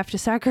like I have to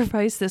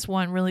sacrifice this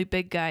one really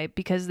big guy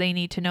because they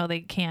need to know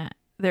they can't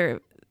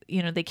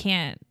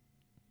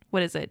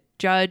what is it,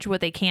 judge what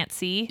they can't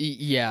see.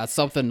 Yeah,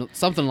 something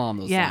along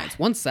those Yeah. lines.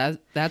 Once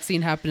that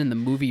scene happened and the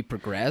movie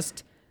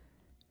progressed,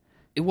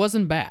 it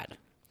wasn't bad.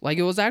 Like,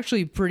 it was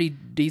actually pretty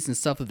decent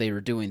stuff that they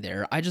were doing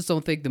there. I just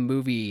don't think the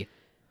movie,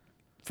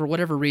 for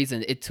whatever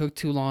reason, it took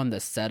too long to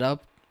set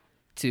up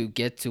to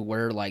get to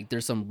where, like,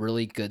 there's some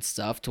really good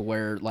stuff to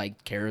where,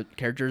 like,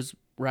 characters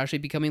were actually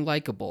becoming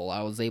likable.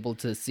 I was able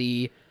to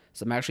see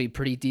some actually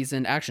pretty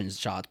decent action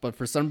shots, but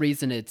for some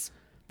reason, it's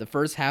the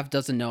first half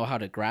doesn't know how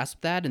to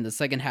grasp that, and the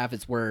second half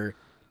is where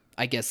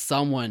I guess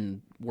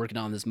someone working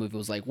on this movie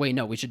was like, wait,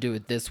 no, we should do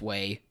it this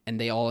way. And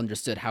they all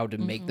understood how to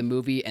make the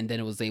movie, and then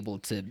it was able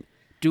to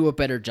do a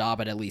better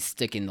job at least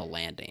sticking the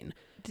landing.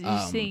 Did you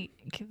see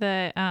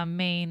the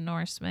main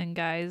Norseman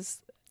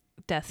guy's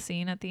death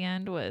scene at the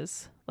end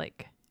was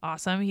like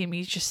awesome?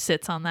 He just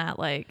sits on that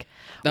like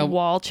That-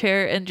 wall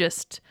chair and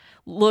just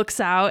looks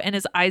out, and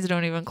his eyes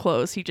don't even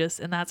close.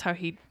 And that's how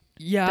he.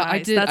 Yeah, dies. I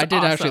did That's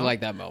actually awesome.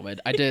 like that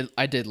moment. I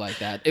did like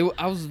that.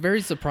 I was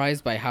very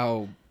surprised by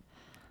how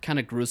kind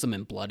of gruesome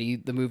and bloody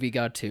the movie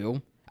got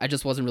too. I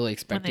just wasn't really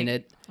expecting they-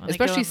 it, when they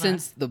go especially on the-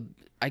 since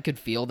I could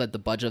feel that the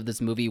budget of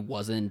this movie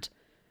wasn't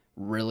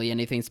really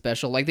anything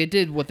special. Like, they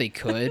did what they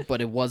could, but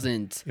it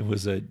wasn't. It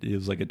was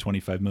like a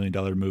 $25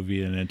 million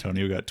movie, and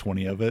Antonio got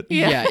 20 of it.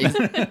 Yeah,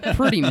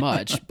 pretty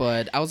much.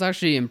 But I was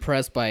actually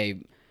impressed by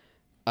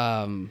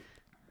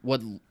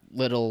what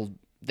little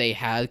they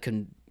had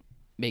could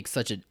make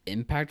such an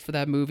impact for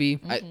that movie.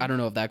 I don't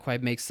know if that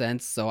quite makes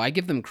sense. So I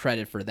give them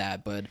credit for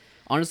that. But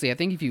honestly, I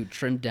think if you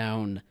trim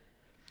down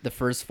the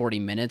first 40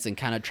 minutes and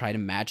kind of try to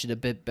match it a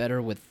bit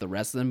better with the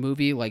rest of the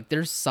movie, like,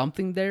 there's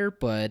something there,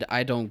 but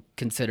I don't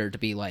consider it to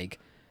be like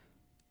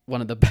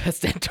one of the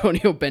best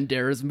Antonio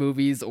Banderas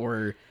movies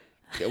or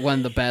one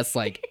of the best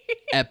like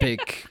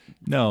epic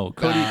No,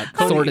 Cody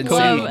sword and love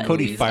sandal it.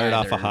 Cody movies fired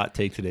off either. a hot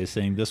take today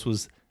saying this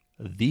was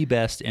the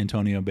best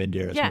Antonio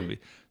Banderas Yeah. movie.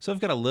 So I've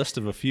got a list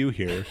of a few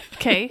here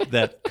Okay.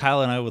 that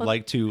Kyle and I would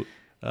like to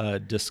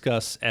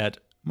discuss at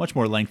much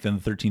more length than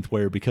the 13th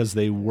Warrior because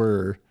they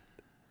were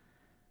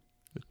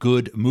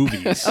good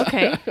movies.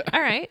 Okay.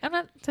 All right. I'm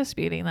not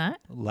disputing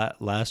that.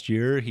 Last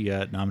year, he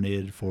got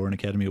nominated for an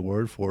Academy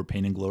Award for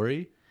Pain and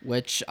Glory.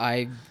 which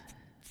I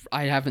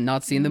haven't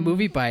not seen the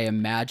movie, but I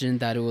imagine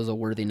that it was a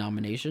worthy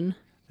nomination.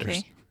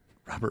 Okay.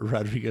 Robert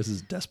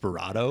Rodriguez's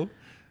Desperado.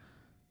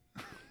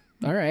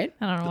 All right.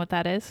 I don't know what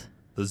that is.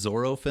 The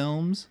Zorro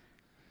films.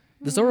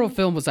 The Zorro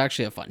film was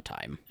actually a fun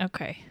time.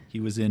 Okay. He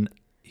was in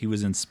He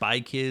was in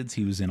Spy Kids.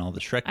 He was in all the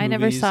Shrek movies. I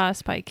never saw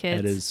Spy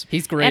Kids. That is,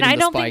 He's great and in I the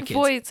don't Spy think Kids.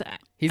 voice.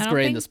 He's I don't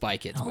great in think- the Spy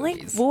Kids I don't think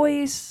movies.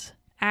 voice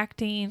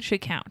acting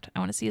should count. I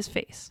want to see his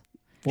face.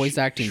 Voice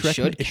acting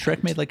should Shrek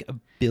count. made like $1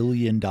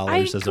 billion I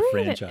as a agree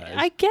with it. franchise.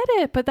 I get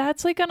it, but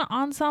that's like an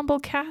ensemble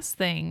cast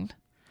thing.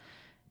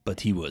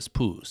 But he was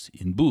Puss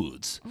in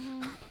Boots.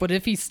 But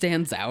if he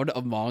stands out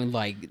among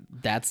like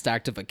that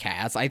stacked of a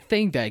cast, I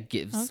think that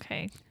gives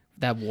Okay.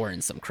 that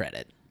warrants some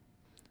credit.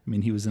 I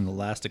mean, he was in The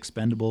Last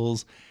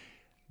Expendables.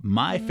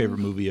 My favorite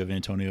movie of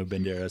Antonio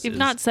Banderas You've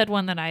not said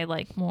one that I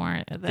like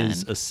more than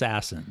is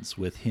Assassins,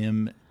 with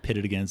him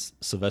pitted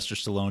against Sylvester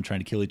Stallone trying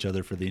to kill each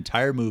other for the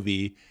entire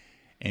movie.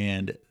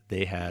 And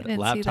they had didn't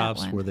see that laptops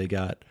one. where they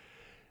got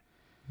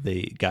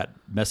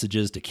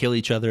messages to kill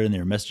each other, and they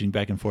were messaging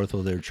back and forth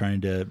while they were trying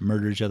to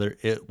murder each other.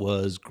 It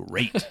was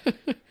great.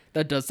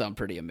 That does sound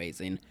pretty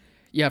amazing.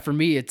 Yeah, for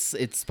me, it's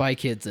Spy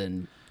Kids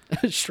and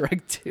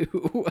Shrek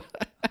 2.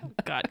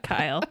 God,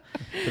 Kyle.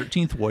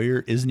 13th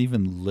Warrior isn't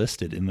even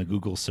listed in the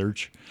Google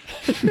search.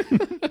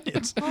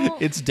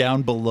 It's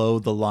down below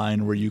the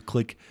line where you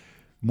click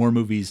more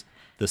movies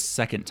the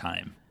second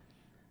time.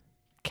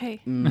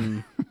 Okay.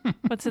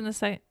 What's in the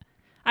site?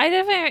 I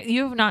definitely.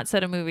 You have not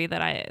said a movie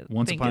that I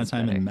Once think Upon a is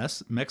Time better. in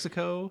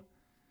Mexico.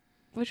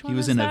 Which one he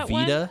was is in that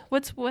one? Evita.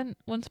 What's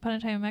Once Upon a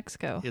Time in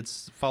Mexico?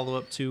 It's follow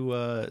up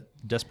to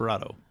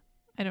Desperado.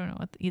 I don't know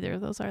what either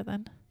of those are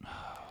then.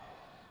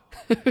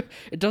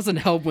 It doesn't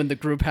help when the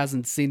group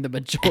hasn't seen the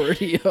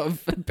majority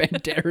of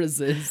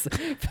Banderas'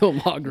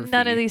 filmography.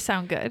 None of these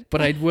sound good.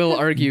 But I will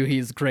argue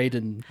he's great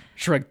in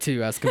Shrek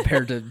 2 as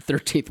compared to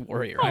 13th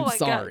Warrior. Oh I'm my God,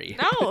 sorry.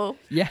 no.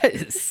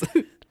 Yes.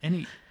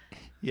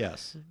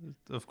 Yes,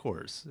 of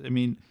course. I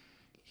mean,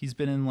 he's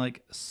been in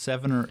like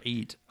 7 or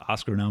 8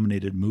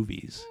 Oscar-nominated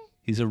movies.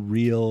 He's a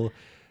real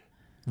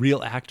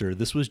actor.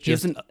 This was He's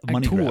just an a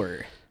money grab.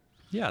 actor.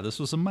 Yeah, this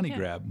was a money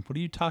grab. What are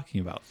you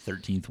talking about,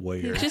 13th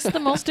Warrior? Just the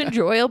most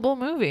enjoyable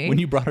movie. When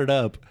you brought it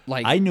up,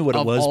 Like, I knew what it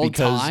of was all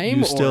because time,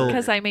 you or- still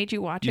Because I made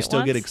you watch you it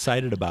still get once.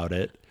 excited about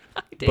it.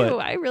 I do. but-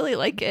 I really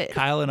like it.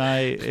 Kyle and I,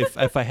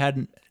 if I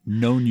hadn't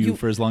known you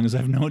for as long as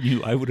I've known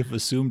you, I would have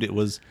assumed it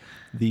was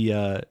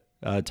the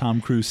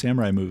Tom Cruise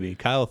samurai movie.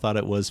 Kyle thought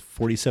it was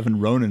 47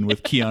 Ronin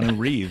with Keanu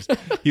Reeves.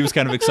 He was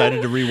kind of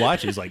excited to rewatch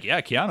it. He's like,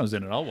 yeah, Keanu's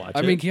in it. I'll watch it.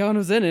 I mean,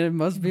 Keanu's in it. It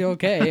must be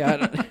okay. I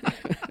don't...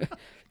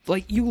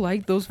 Like, you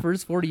like those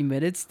first 40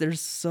 minutes? They're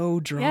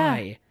so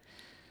dry.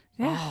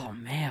 Yeah. Oh,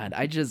 man.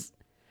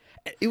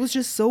 It was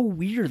just so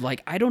weird.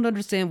 Like, I don't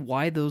understand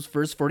why those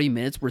first 40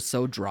 minutes were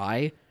so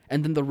dry.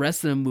 And then the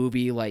rest of the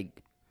movie,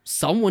 like,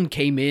 someone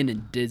came in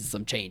and did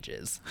some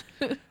changes.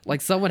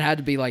 Like, someone had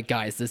to be like,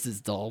 guys, this is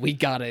dull. We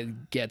gotta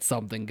get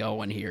something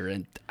going here.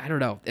 And I don't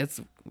know.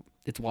 It's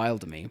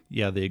wild to me.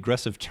 yeah, the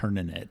aggressive turn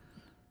in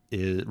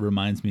it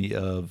reminds me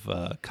of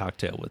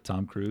Cocktail with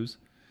Tom Cruise,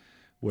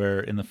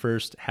 where in the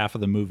first half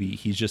of the movie,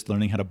 he's just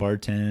learning how to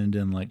bartend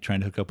and like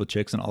trying to hook up with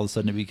chicks, and all of a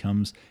sudden it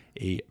becomes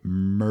a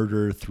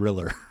murder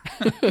thriller.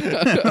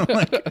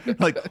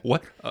 like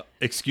what?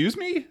 Excuse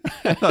me?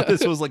 I thought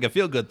this was like a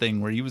feel-good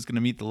thing where he was going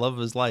to meet the love of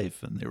his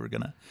life and they were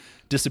going to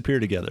disappear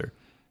together.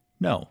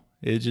 No,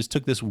 it just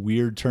took this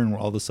weird turn where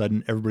all of a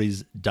sudden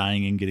everybody's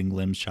dying and getting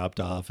limbs chopped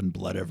off and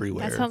blood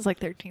everywhere. That sounds like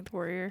 13th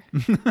Warrior.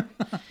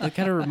 It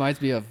kind of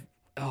reminds me of,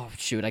 oh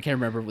shoot, I can't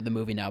remember the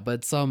movie now,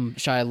 but some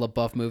Shia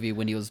LaBeouf movie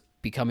when he was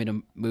becoming a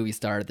movie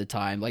star at the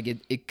time. Like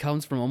it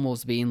comes from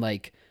almost being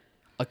like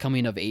a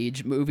coming of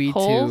age movie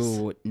Holes?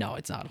 to no,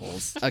 it's not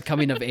Holes. A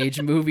coming of age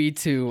movie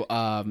to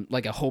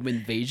like a home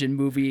invasion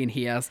movie, and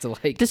he has to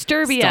like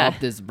Disturbia. stop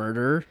this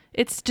murder.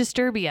 It's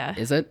Disturbia.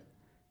 Is it?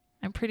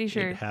 I'm pretty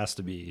sure. It has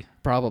to be.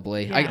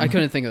 Probably. Yeah. I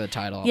couldn't think of the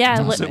title. off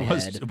Yeah, the top li- of So my it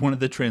was head. one of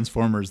the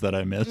Transformers that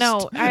I missed.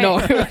 No, No.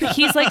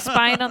 he's like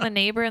spying on the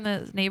neighbor, and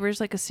the neighbor's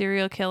like a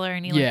serial killer,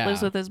 and he like Yeah.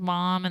 lives with his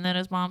mom, and then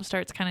his mom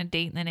starts kind of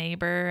dating the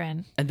neighbor,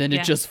 and And then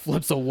yeah. it just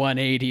flips a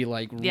 180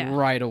 like Yeah.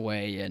 right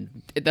away,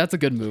 and that's a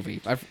good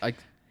movie. I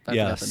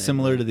Yeah, forgot the name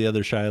similar of to it. the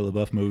other Shia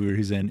LaBeouf movie where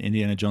he's in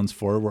Indiana Jones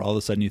 4, where all of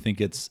a sudden you think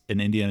it's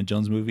an Indiana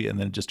Jones movie and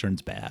then it just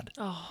turns bad.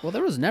 Well,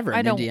 there was never I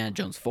an don't- Indiana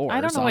Jones 4.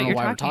 I don't so know what you're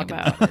why we're talking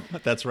talking about. about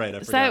it. That's right. I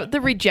is forgot. that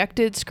the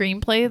rejected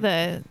screenplay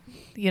that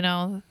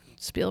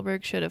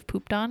Spielberg should have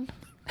pooped on?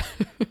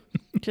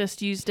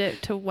 Just used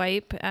it to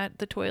wipe at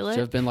the toilet. Should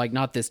have been like,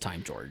 not this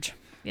time, George.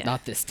 Yeah.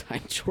 Not this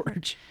time,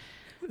 George.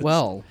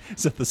 Well,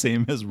 Is that the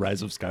same as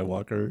Rise of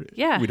Skywalker?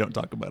 Yeah. We don't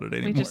talk about it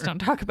anymore. We just don't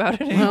talk about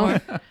it anymore.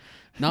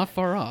 not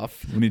far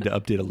off. We need to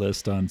update a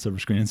list on Silver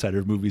Screen Insider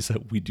of movies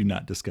that we do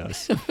not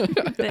discuss.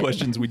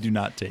 Questions we do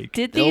not take.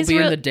 Did They'll these be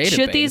in re- the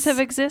should these database. have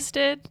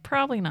existed?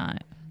 Probably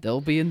not.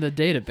 They'll be in the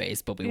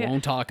database, but we Yeah.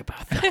 won't talk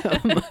about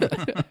them.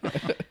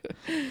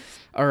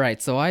 All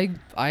right, so I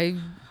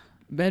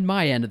met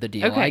my end of the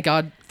deal. Okay. I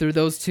got through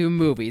those 2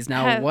 movies.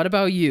 Now, Have- what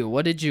about you?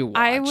 What did you watch?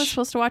 I was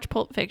supposed to watch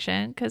Pulp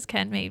Fiction because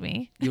Ken made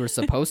me. You were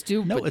supposed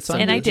to? No, but it's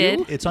on And your, I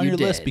did. It's on You your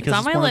list did. because It's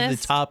it's, on my one of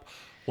list. the top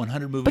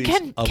 100 movies But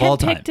Ken of all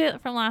time. picked it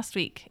from last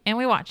week, and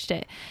we watched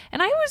it.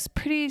 And I was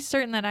pretty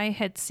certain that I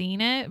had seen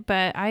it,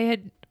 but I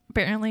had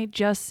apparently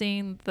just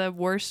seen the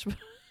worst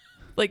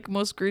like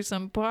most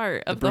gruesome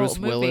part of the Bruce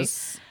whole movie.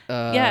 Willis,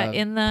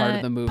 In part of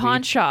the the movie.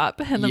 pawn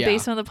shop, in the Yeah.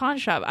 basement of the pawn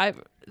shop. I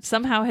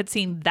somehow had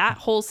seen that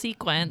whole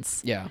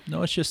sequence. Yeah.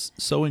 No, it's just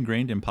so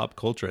ingrained in pop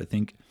culture. I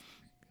think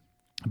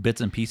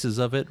bits and pieces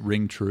of it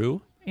ring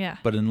true, Yeah.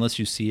 but unless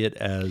you see it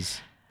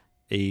as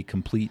a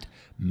complete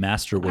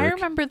masterwork, I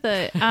remember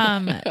the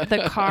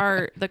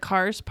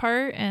cars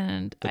part,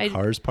 and the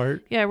Cars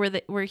part. yeah,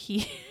 where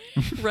he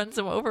runs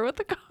him over with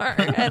the car,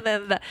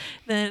 and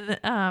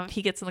then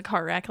he gets in the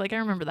car wreck. Like I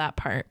remember that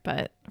part,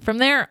 but from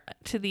there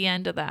to the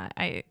end of that,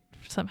 I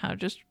somehow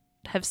just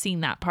have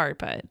seen that part,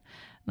 but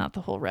not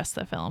the whole rest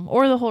of the film.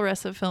 Or the whole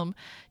rest of the film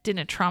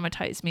didn't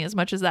traumatize me as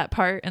much as that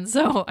part, and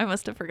so I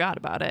must have forgot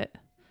about it.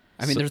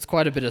 I mean, there's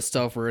quite a bit of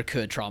stuff where it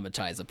could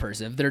traumatize a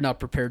person if they're not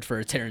prepared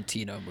for a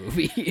Tarantino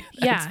movie.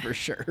 That's Yeah. for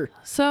sure.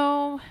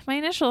 So my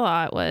initial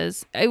thought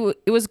was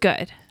it was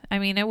good. I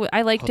mean,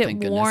 I liked Oh, it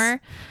thank more.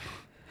 goodness.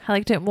 I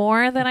liked it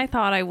more than I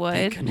thought I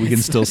would. We can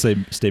still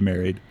stay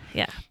married.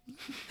 Yeah,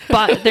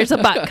 but there's a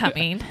but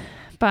coming.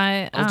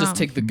 But I'll just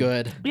take the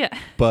good. Yeah,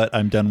 But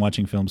I'm done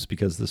watching films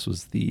because this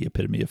was the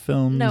epitome of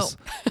films.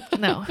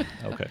 no.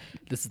 Okay.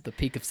 This is the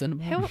peak of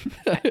cinema.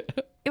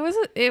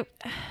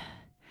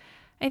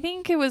 I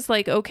think it was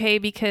like okay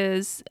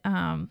because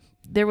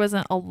there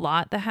wasn't a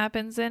lot that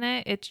happens in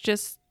it. It's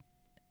just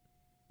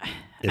I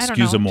don't know.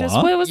 Excuse-moi? Just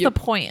what was You- the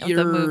point of the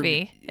you're-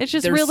 movie? It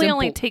just they're really simple-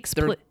 only takes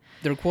they're, place.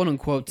 they're quote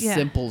unquote Yeah.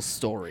 simple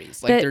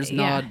stories. Like there's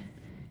not yeah.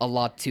 a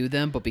lot to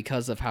them, but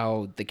because of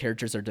how the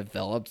characters are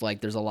developed,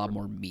 like there's a lot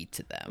more meat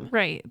to them.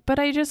 Right. But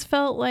I just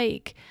felt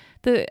like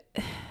the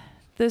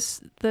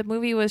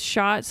movie was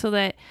shot so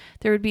that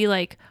there would be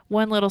like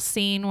one little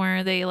scene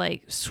where they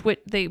like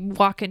they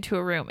walk into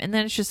a room and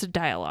then it's just a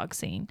dialogue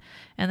scene.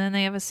 And then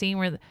they have a scene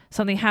where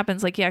something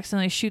happens, like he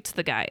accidentally shoots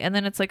the guy. And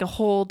then it's like a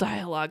whole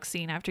dialogue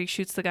scene after he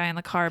shoots the guy in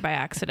the car by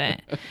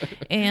accident.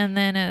 And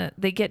then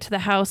they get to the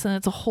house and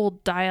it's a whole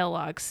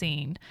dialogue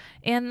scene.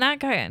 And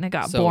that kind of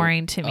got So,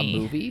 boring to a me.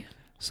 movie?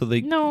 So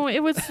they No,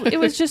 it was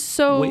just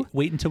so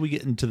wait until we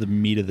get into the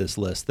meat of this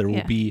list. There will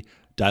Yeah. be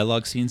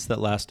dialogue scenes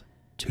that last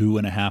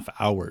 2.5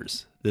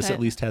 hours. This That- at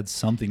least had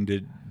something to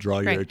draw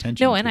right. your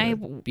attention. No, to and I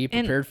it. Be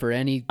and prepared for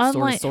any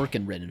unlike- sort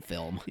of Sorkin written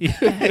film.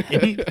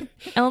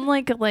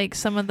 unlike like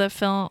some of the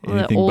the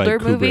Anything by older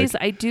Kubrick. movies,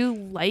 I do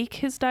like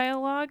his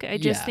dialogue. I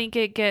just Yeah. think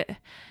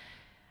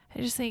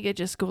it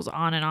just goes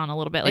on and on a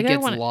little bit. Like It I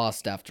gets want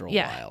lost after a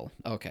Yeah. while.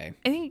 Okay.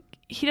 I think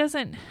he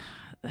doesn't.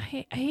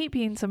 I hate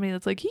being somebody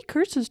that's like he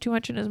curses too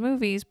much in his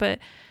movies, but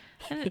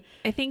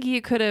I think you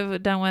could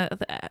have done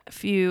with a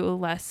few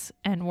less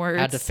N words.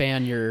 Had to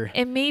fan your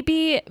And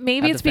maybe had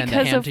it's to fan the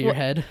because ham of to your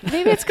head.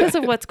 maybe it's because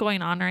of what's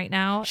going on right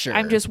now. Sure.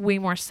 I'm just way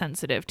more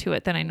sensitive to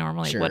it than I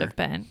normally Sure. would have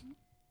been.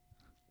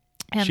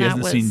 And She that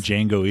hasn't was seen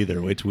Django either.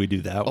 Wait till we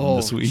do that one Oh,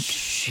 this week.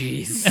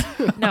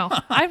 jeez. no,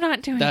 I'm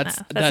not doing That's-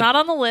 that. That's not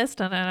on the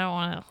list, and I don't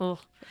want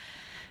to.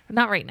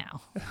 Not right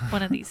now.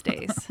 One of these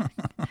days.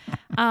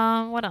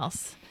 What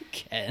else?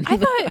 Ken. I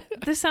thought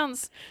this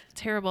sounds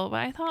terrible, but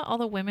I thought all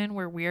the women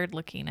were weird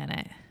looking in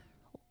it.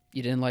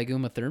 You didn't like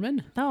Uma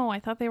Thurman? No,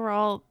 I thought they were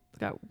all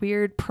got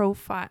weird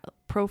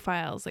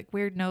profiles, like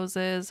weird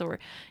noses or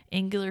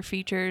angular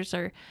features,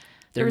 or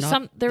there was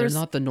some. There they're was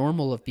not the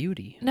normal of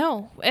beauty.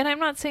 no, and I'm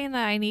not saying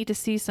that I need to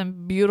see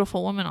some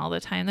beautiful woman all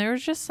the time. There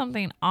was just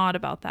something odd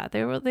about that.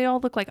 They all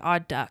look like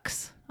odd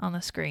ducks on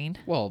the screen.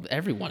 Well,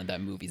 everyone in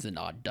that movie's an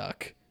odd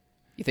duck.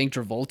 You think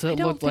Travolta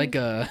don't looked like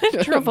a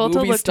Travolta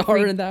movie looked star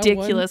in that one?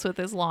 ridiculous with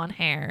his long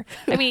hair.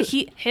 I mean,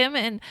 him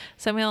and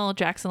Samuel L.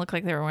 Jackson looked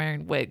like they were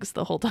wearing wigs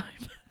the whole time,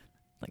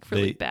 like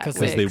really bad wigs.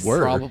 because they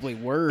were. Probably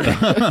were.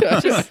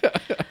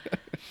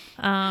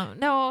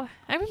 No,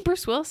 I mean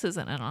Bruce Willis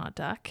isn't an odd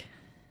duck.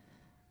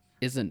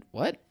 Isn't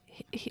what?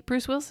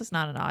 Bruce Willis is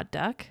not an odd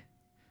duck.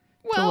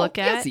 Well, look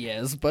yes, at. he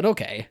is, but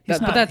okay.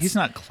 He's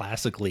not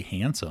classically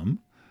handsome.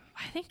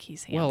 I think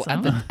he's Well,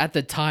 handsome. at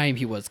the time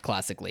he was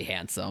classically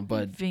handsome,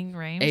 but Ving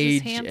Rhames age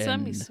is handsome.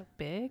 and- He's so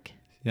big.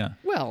 Yeah.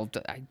 well,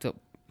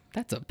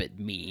 that's a bit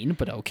mean,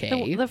 but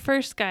okay. The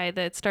first guy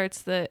that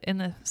starts in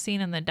the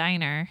scene in the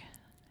diner.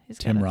 He's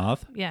got Tim a-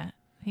 Roth. Yeah,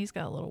 he's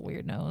got a little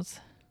weird nose.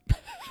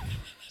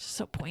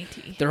 So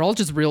pointy. They're all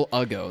just real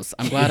uggos.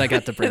 I'm glad I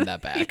got to bring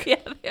that back. Yeah,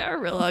 they are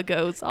real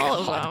uggos,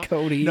 all of God, them.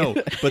 Cody. No,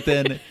 but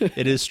then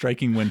it is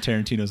striking when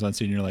Tarantino's on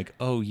scene. You're like,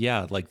 oh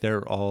yeah, like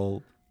they're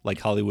all like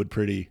Hollywood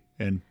pretty,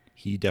 and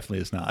he definitely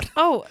is not.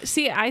 Oh,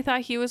 see, I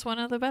thought he was one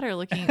of the better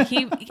looking.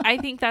 I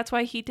think that's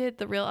why he did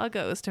the real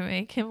uggos to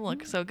make him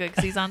look so good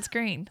because he's on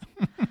screen.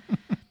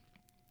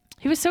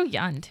 He was so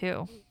young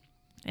too,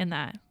 in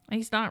that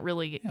he's not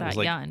really It that was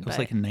like, young. It was but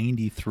like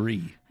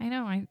 93. I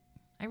know.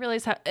 I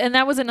realized how, and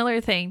that was another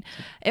thing.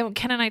 And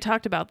Ken and I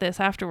talked about this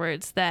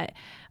afterwards that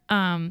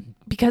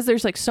because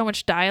there's like so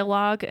much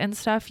dialogue and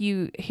stuff,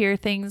 you hear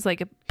things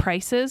like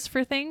prices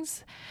for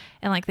things,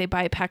 and like they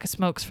buy a pack of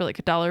smokes for like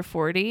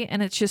 $1.40,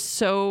 and it's just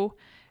so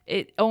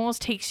it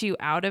almost takes you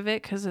out of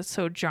it because it's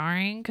so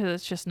jarring because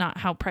it's just not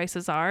how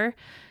prices are.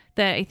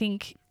 That I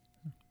think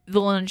the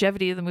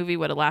longevity of the movie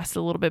would have lasted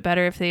a little bit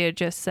better if they had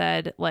just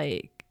said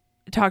like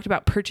talked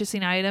about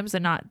purchasing items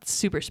and not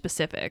super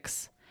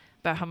specifics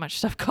about how much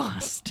stuff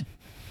cost.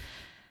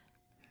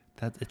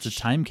 It's a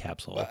time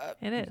capsule.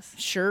 It is.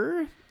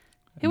 Sure.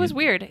 It was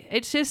weird.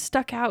 It just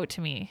stuck out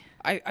to me.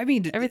 I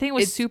mean, Everything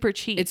was it's- super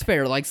cheap. It's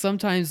fair. Like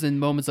sometimes in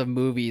moments of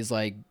movies,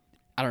 like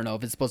I don't know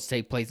if it's supposed to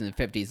take place in the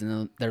 50s,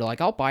 and they're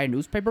like, "I'll buy a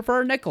newspaper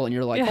for a nickel," and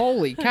you're like, Yeah.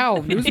 "Holy cow,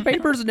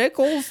 newspapers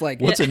nickels!"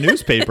 Like, What's a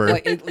newspaper?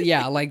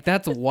 like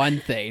that's one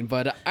thing,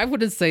 but I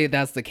wouldn't say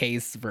that's the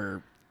case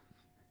for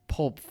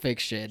Pulp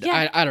Fiction.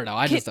 Yeah. I don't know.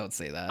 I just Can- don't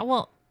say that.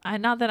 Well,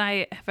 not that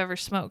I have ever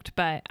smoked,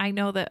 but I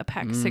know that a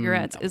pack of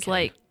cigarettes is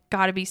like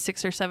got to be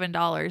 $6 or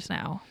 $7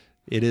 now.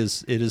 It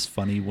is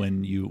funny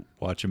when you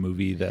watch a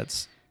movie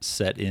that's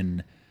set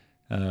in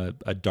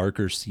a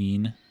darker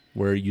scene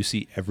where you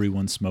see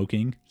everyone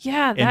smoking.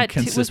 Yeah, And that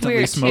was consistently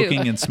weird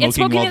smoking too. and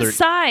smoking while they're-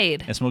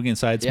 inside. And smoking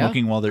inside, Yeah.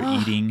 smoking while they're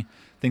eating,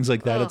 things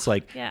like that. It's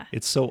like yeah.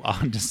 it's so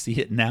odd to see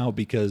it now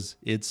because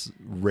it's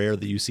rare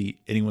that you see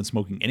anyone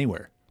smoking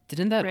anywhere.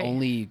 Didn't that Right.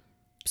 only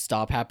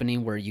stop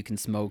happening where you can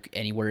smoke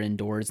anywhere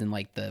indoors in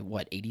like the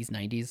 80s,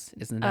 90s?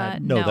 Isn't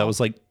that? No, that was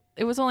like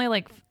It was only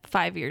like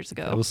 5 years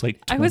ago. that was like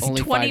I was 20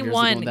 Only 5 years ago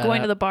 21 that going to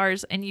happened. the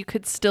bars, and you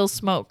could still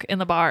smoke in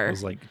the bar. it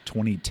was like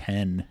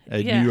 2010.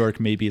 Yeah. New York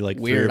maybe like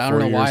Weird. 3 or 4 I don't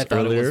know years why I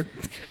thought earlier. it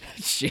was.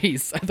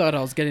 Jeez, I thought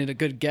I was getting a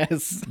good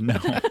guess. No.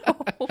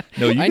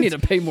 No, you I could- need to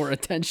pay more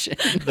attention.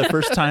 the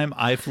first time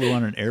I flew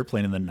on an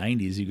airplane in the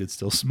 90s, you could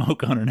still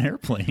smoke on an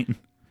airplane.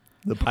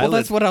 The pilot,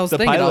 that's what I was the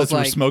thinking. I pilots was were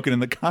like- smoking in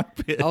the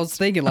cockpit. I was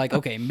thinking like,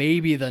 okay,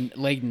 maybe the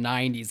late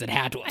 90s. It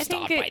had to have I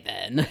think stopped by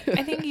then.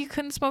 I think you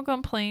couldn't smoke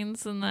on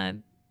planes in the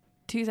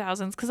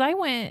 2000s because I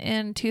went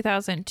in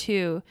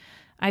 2002.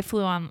 I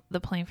flew on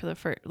the plane for the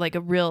first, like a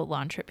real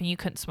long trip, and you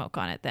couldn't smoke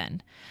on it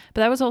then.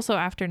 But that was also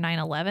after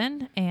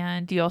 9/11,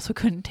 and you also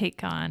couldn't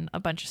take on a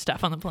bunch of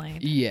stuff on the plane.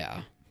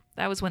 Yeah.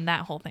 That was when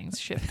that whole thing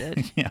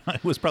shifted. Yeah,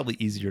 it was probably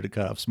easier to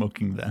cut off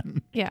smoking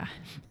then. Yeah.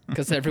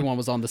 Because everyone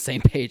was on the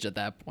same page at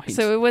that point.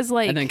 So it was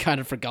like and then kind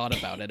of forgot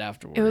about it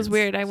afterwards. it was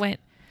weird. I went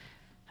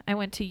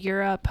to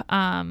Europe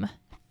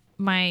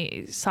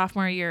my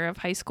sophomore year of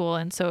high school,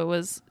 and so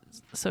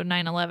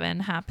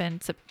 9/11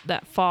 happened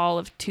that fall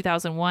of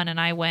 2001, and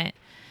I went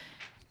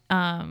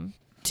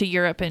to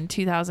Europe in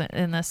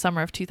the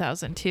summer of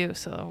 2002.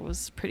 So it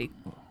was pretty.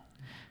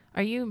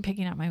 Are you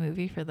picking up my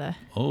movie for the?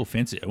 Oh,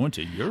 fancy! I went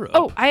to Europe.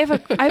 Oh, I have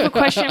a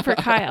question for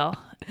Kyle.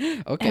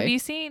 Okay. Have you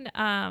seen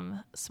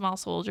Small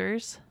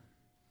Soldiers?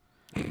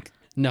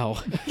 No.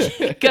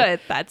 Good,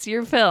 that's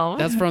your film.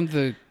 That's from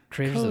the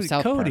creators of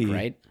South Cody. Park,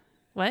 right?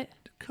 What?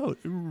 Code,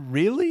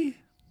 really?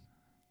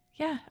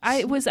 Yeah,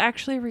 it was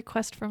actually a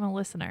request from a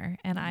listener,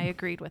 and I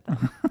agreed with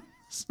them.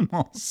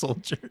 Small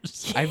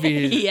soldiers. I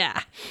mean,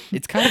 Yeah,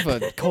 it's kind of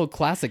a cult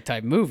classic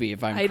type movie,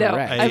 if I'm I know.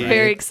 correct. I'm I-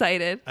 very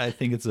excited. I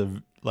think it's a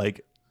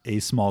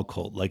small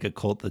cult, like a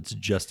cult that's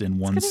just in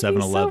one It's gonna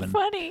be 7-Eleven. so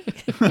funny.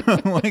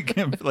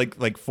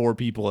 like 4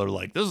 people are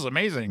like, "This is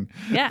amazing."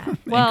 Yeah. And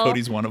Well,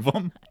 Cody's one of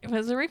them. it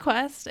was a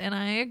request, and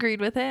I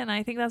agreed with it, and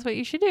I think that's what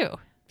you should do.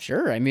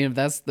 Sure. I mean, if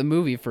that's the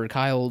movie for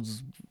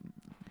Kyle's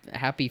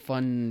happy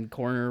fun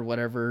corner,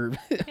 whatever,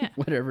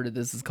 whatever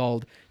this is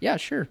called. Yeah,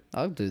 sure.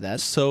 I'll do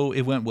that. So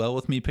it went well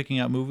with me picking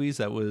out movies.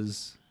 That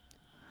was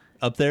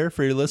up there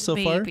for your list so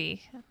far.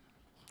 Maybe.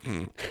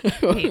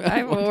 Hey,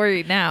 I'm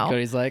worried now.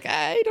 Cody's like,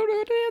 I don't know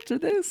how to answer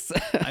this.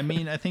 I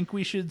mean, I think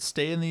we should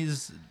stay in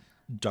these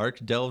dark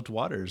delved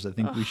waters. I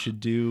think we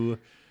should do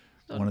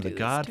one of the do this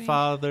to me.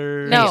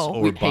 Godfathers No.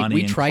 or we, Bonnie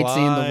we and tried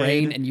seeing the Clyde,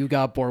 rain and you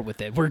got bored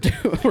with it. We're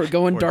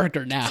going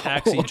darker now.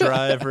 Taxi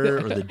Driver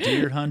or The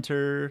Deer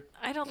Hunter.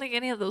 I don't think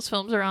any of those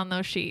films are on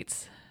those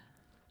sheets.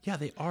 Yeah,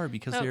 they are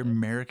because No. they're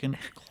American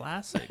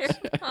classics.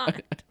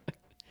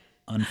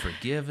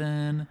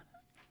 Unforgiven.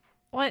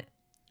 What?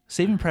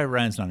 Saving Private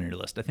Ryan's not on your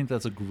list. I think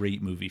that's a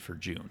great movie for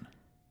June.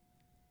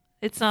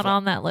 It's not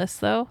on that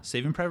list, though.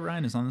 Saving Private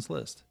Ryan is on this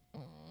list.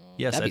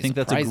 Yes, That'd I be think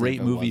that's a surprising great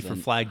if it movie for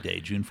wasn't. Flag Day,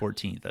 June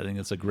 14th. I think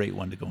that's a great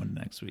one to go into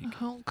next week.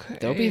 Okay.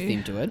 There'll be a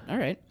theme to it. All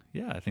right.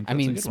 Yeah, I think that's I a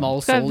mean, good Small one.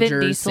 It's got Vin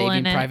Soldiers, Diesel Saving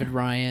in it. Private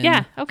Ryan.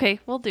 Yeah. Okay.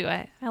 We'll do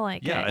it. I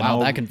like Yeah, it. and Wow, I'll-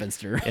 that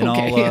convinced her. And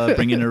Okay. I'll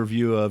bring in a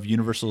review of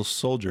Universal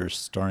Soldiers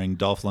starring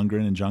Dolph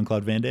Lundgren and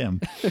Jean-Claude Van Damme.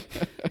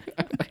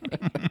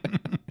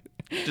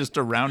 Just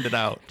to round it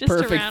out. Just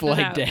to Perfect round it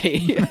Flag out.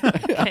 Day.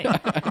 Okay.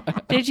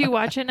 Did you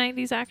watch a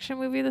 90s action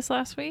movie this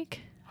last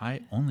week?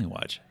 I only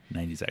watch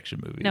 90s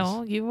action movies.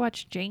 No, you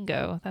watched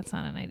Django. That's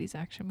not a 90s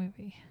action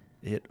movie.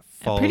 It I'm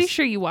falls. pretty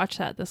sure you watched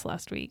that this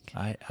last week.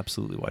 I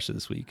absolutely watched it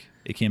this week.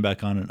 It came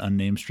back on an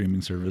unnamed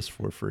streaming service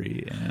for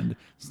free, and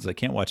since I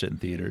can't watch it in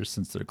theaters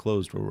since they're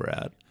closed where we're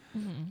at, I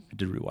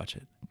did rewatch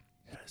it.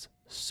 It is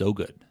so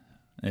good.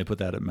 And I put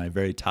that at my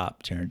very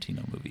top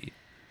Tarantino movie.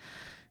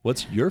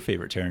 What's your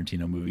favorite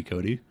Tarantino movie,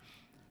 Cody?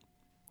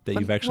 That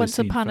you've actually Once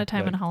seen Upon a front to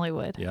Time in back?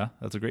 Hollywood. Yeah,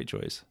 that's a great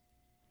choice.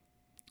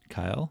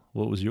 Kyle,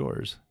 what was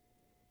yours?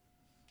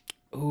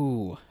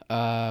 Ooh. Put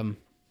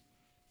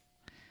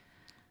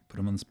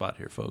him on the spot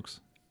here,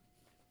 folks.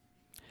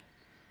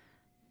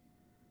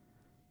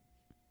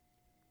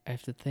 I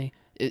have to think.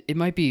 It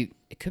might be.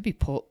 It could be.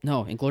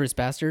 No, Inglourious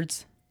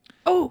Bastards.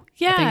 Oh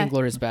yeah, I think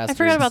Inglourious Basterds. I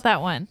forgot about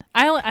that one.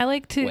 I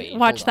like to Wait,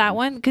 watch hold that on.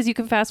 one because you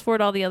can fast forward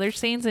all the other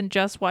scenes and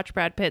just watch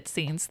Brad Pitt's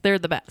scenes. They're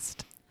the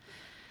best.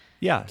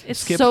 Yeah, It's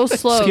so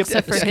slow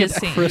except for his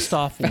scenes.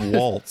 Christoph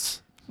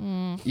Waltz.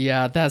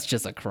 Yeah, that's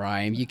just a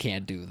crime. You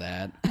can't do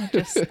that.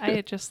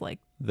 I just like.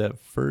 The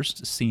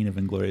first scene of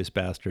Inglourious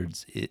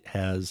Bastards, it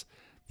has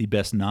the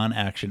best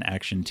non-action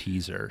action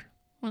teaser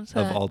What's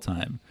of that? all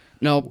time.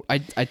 No, I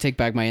take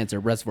back my answer.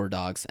 Reservoir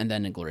Dogs and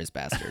then Inglourious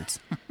Bastards.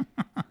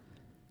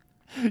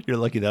 You're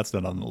lucky that's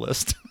not on the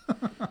list.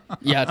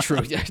 Yeah, true.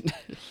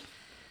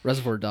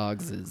 Reservoir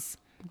Dogs is,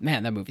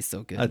 man, that movie's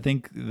so good. I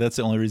think that's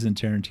the only reason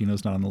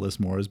Tarantino's not on the list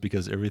more is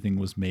because everything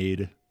was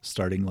made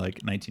starting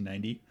like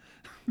 1990.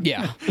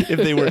 Yeah.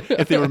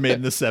 If they were made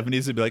in the 70s,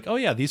 it'd be like, oh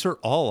yeah, these are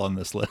all on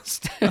this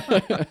list.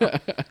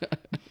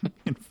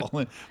 And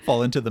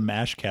fall into the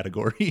MASH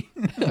category.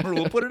 Or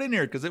we'll put it in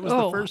here because it was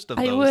the first of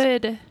those. I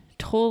would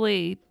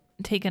totally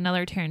take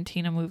another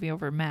Tarantino movie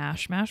over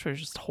MASH. MASH was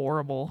just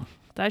horrible.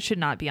 That should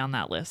not be on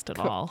that list at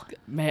all.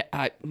 Man,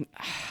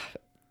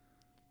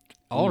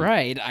 all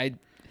right.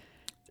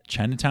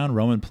 Chinatown,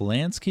 Roman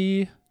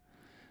Polanski.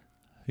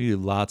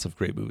 Lots of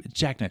great movies.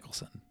 Jack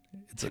Nicholson.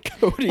 It's a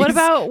What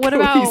about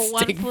Cody's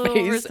One stink Flew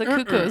Over face. the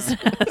Cuckoo's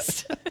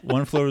Nest?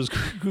 One Flew Over the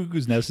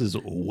Cuckoo's Nest is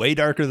way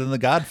darker than The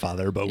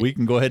Godfather, but we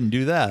can go ahead and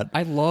do that.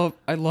 I love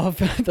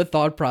the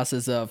thought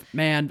process of,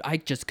 man, I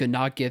just could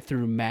not get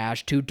through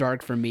MASH. Too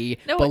dark for me.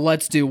 No, but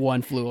let's do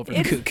One Flew Over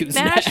the Cuckoo's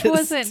MASH Nest.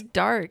 wasn't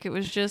dark. It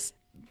was just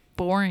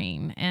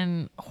boring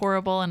and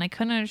horrible, and I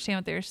couldn't understand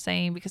what they were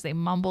saying because they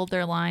mumbled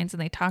their lines and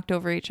they talked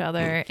over each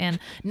other, and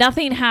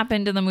nothing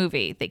happened in the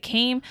movie. They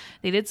came,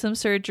 they did some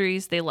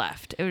surgeries, they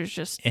left. It was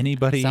just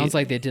Anybody Sounds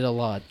like they did a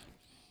lot.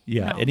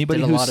 Yeah, No. anybody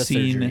Did a who's lot of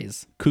seen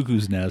surgeries.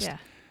 Cuckoo's Nest, Yeah.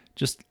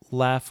 just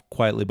laugh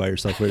quietly by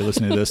yourself while you're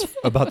listening to this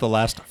about the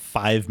last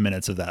 5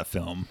 minutes of that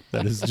film.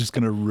 That is just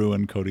going to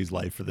ruin Cody's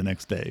life for the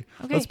next day.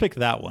 Okay. Let's pick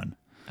that one.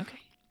 okay.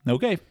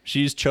 Okay,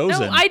 she's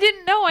chosen. No, I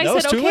didn't know. I No,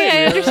 it's said too okay. late.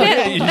 I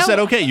understand. You just said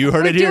okay. You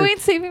heard We're it here. doing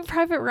Saving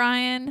Private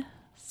Ryan,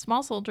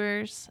 Small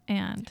Soldiers,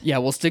 and Yeah,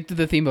 we'll stick to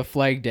the theme of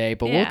Flag Day,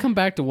 but we'll Yeah. come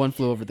back to One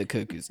Flew Over the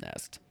Cuckoo's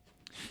Nest.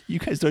 You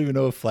guys don't even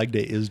know if Flag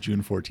Day is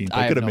June 14th. I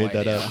have could have no made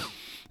that idea.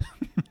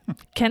 up.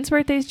 Ken's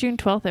birthday is June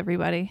 12th.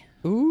 Everybody,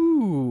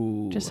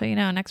 Ooh. just so you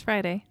know, next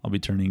Friday. I'll be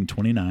turning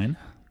 29.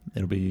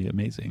 It'll be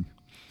amazing.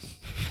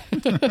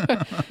 It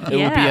would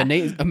be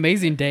an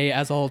amazing day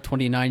as all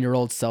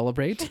 29-year-olds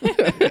celebrate.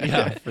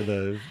 Yeah, for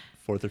the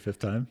 4th or 5th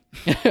time.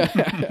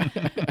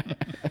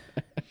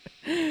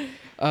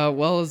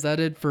 Well, is that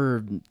it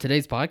for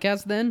today's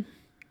podcast then?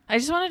 I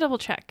just want to double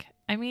check.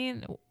 I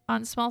mean,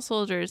 on Small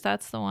Soldiers,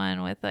 that's the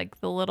one with like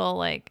the little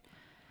like,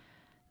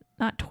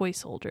 not toy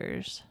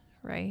soldiers,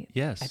 right?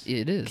 Yes.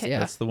 It is, Okay. yeah.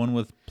 That's the one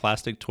with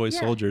plastic toy Yeah,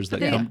 soldiers but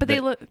that they- come. but they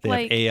that- look they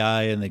like- have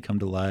AI and they come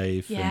to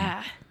life. and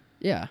Yeah.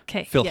 Yeah.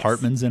 Okay. Phil yes.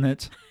 Hartman's in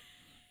it.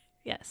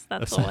 Yes,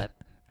 that's That's the a- one.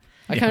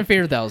 I kind of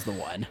figured that was the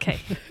one. Okay.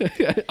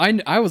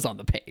 I was on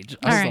the page.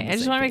 All right. I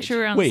just want to make sure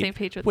we're on the same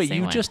page with the same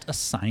you one. just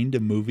assigned a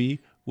movie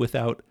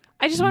without.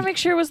 I just want to make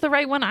sure it was the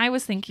right one I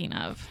was thinking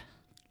of.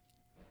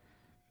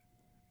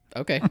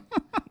 Okay.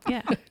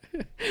 Yeah.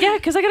 Yeah,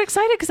 because I got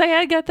excited because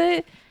I got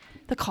the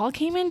call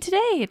came in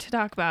today to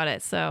talk about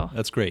it. So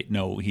That's great.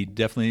 No, he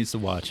definitely needs to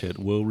watch it.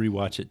 We'll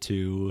rewatch it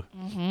too.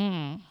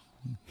 Mm-hmm.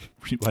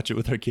 Rewatch it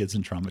with our kids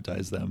and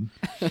traumatize them.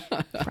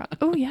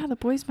 oh yeah, the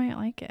boys might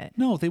like it.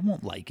 No, they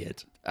won't like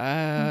it.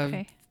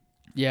 Okay.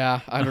 Yeah,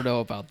 I don't know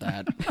about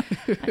that.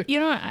 You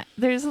know,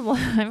 there's a lot,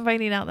 I'm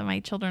finding out that my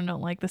children don't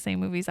like the same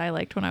movies I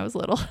liked when I was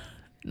little.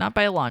 Not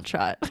by a long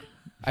shot.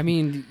 I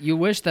mean, you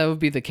wish that would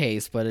be the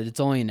case, but it's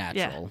only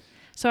natural.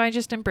 So I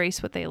just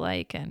embrace what they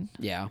like, and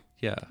Yeah.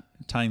 Yeah.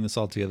 Tying this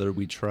all together,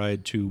 we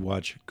tried to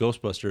watch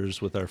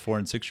Ghostbusters with our 4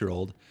 and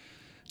 6-year-old,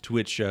 to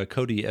which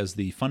Cody, as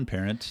the fun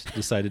parent,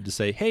 decided to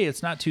say, hey,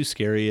 it's not too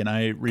scary. And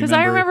I remember. because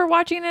I remember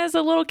watching it as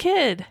a little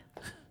kid.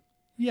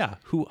 Yeah,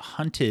 who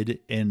hunted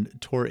and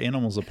tore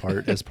animals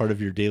apart as part of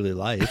your daily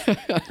life.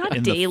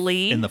 Not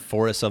daily. In the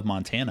forests of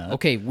Montana.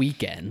 Okay,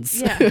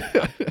 weekends.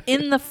 Yeah.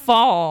 In the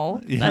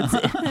fall. Yeah.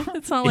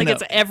 It's not like In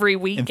it's every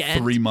in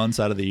weekend. 3 months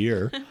out of the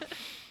year.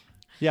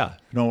 Yeah,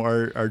 no,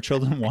 our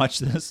children watch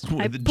this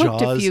with poked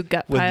Jaws, a few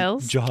gut with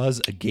piles.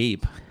 Jaws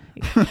agape.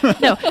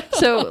 No.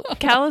 So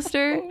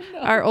Callister,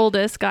 our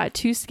oldest, got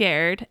too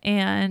scared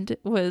and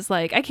was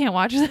like, I can't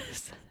watch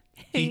this.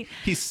 He's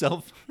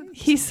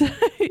He's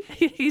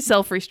He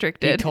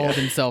self-restricted. called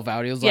himself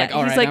out. He was like,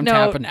 all he's right, like, I'm no,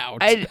 tapping out.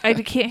 I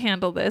can't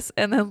handle this.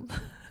 And then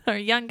our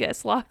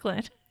youngest,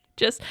 Lachlan,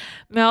 just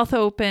mouth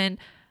open,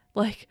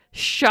 like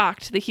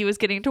shocked that he was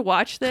getting to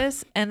watch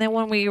this. And then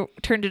when we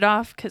turned it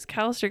off, because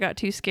Callister got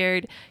too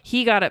scared,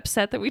 he got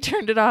upset that we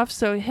turned it off.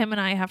 So him and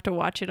I have to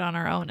watch it on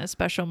our own, a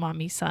special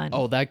mommy son.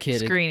 Oh, that kid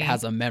screening.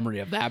 has a memory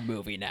of that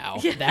movie now.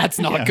 That's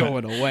not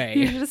going You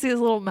away. just see his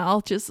little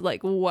mouth just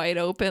like wide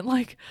open,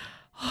 like,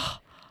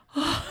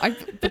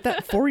 But that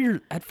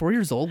at 4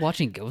 years old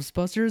watching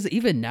Ghostbusters,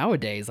 even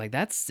nowadays, like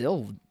that's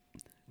still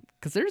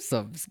Because there's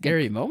some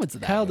scary moments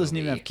of that. Kyle doesn't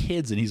movie. even have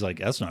kids, and he's like,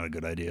 "That's not a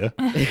good idea."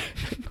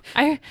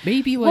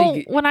 Maybe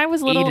like when I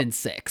was little, 8 and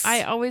 6.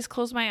 I always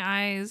closed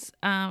my eyes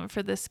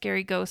for the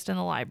scary ghost in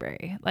the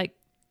library. Like,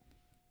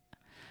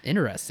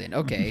 Interesting.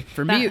 Okay,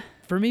 for That-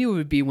 me, it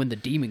would be when the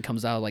demon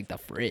comes out of like the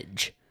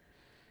fridge.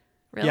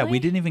 really? Yeah, we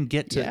didn't even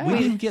get to. Yeah. We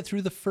didn't even get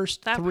through the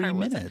first That 3 part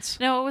wasn't- minutes.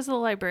 No, it was the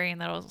librarian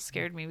that also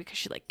scared me because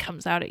she like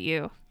comes out at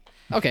you.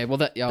 Okay, well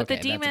that. But Okay,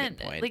 the demon, that's a good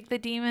point. like the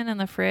demon in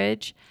the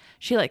fridge,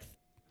 she like,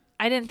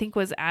 I didn't think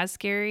was as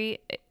scary.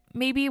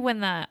 Maybe when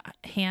the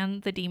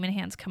demon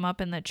hands come up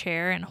in the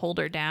chair and hold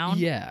her down.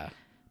 Yeah.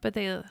 But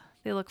they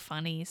look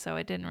funny, so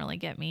it didn't really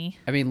get me.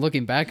 I mean,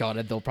 looking back on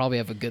it, they'll probably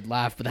have a good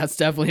laugh, but that's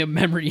definitely a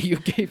memory you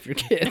gave your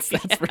kids.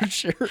 That's for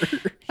sure.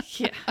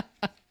 Yeah.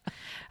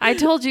 I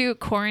told you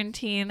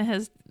quarantine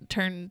has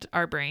turned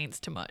our brains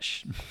to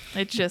mush.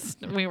 It's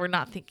just we were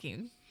not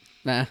thinking.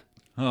 Nah,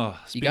 Oh,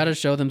 you got to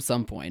show them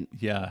some point.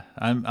 Yeah,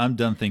 I'm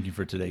done thinking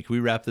for today. Can we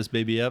wrap this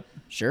baby up?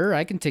 Sure,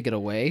 I can take it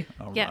away.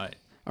 All right. Yeah.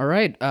 All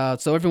right.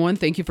 So everyone,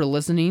 thank you for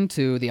listening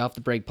to the Off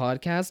the Break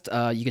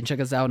podcast. You can check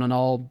us out on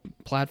all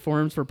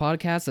platforms for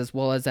podcasts, as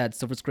well as at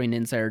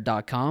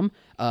silverscreeninsider.com.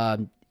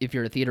 If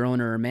you're a theater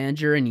owner or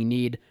manager and you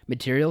need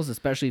materials,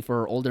 especially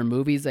for older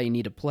movies that you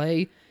need to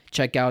play,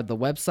 check out the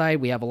website.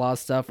 We have a lot of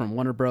stuff from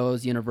Warner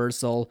Bros.,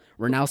 Universal.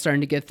 We're now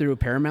starting to get through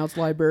Paramount's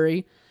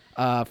library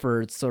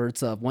for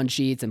sorts of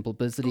one-sheets and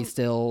publicity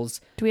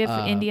stills. Do we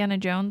have Indiana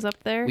Jones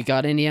up there? We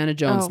got Indiana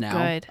Jones Oh, now.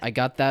 good. I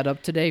got that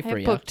up today for I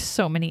you. booked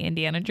so many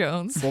Indiana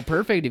Jones. Well,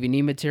 perfect. If you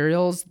need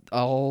materials,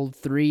 all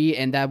 3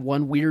 and that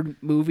one weird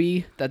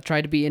movie that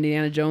tried to be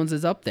Indiana Jones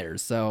is up there.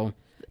 So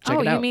check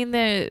it out. You mean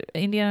the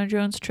Indiana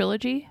Jones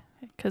trilogy?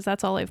 Because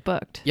that's all I've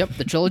booked. Yep,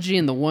 the trilogy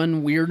and the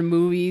one weird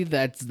movie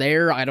that's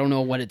there. I don't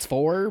know what it's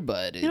for,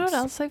 but it's, You know what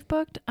else I've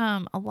booked?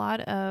 A lot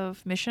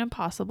of Mission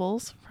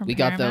Impossibles from we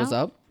got those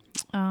Paramount. up.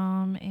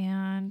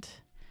 And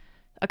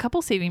a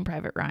couple Saving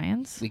Private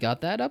Ryans. We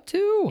got that up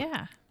too.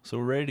 Yeah. So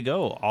we're ready to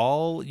go.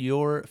 All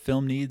your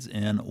film needs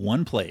in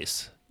one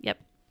place. Yep.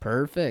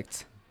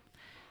 Perfect.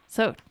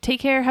 So take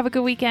care. Have a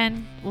good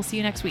weekend. We'll see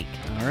you next week.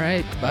 All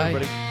right. Bye.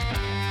 Everybody.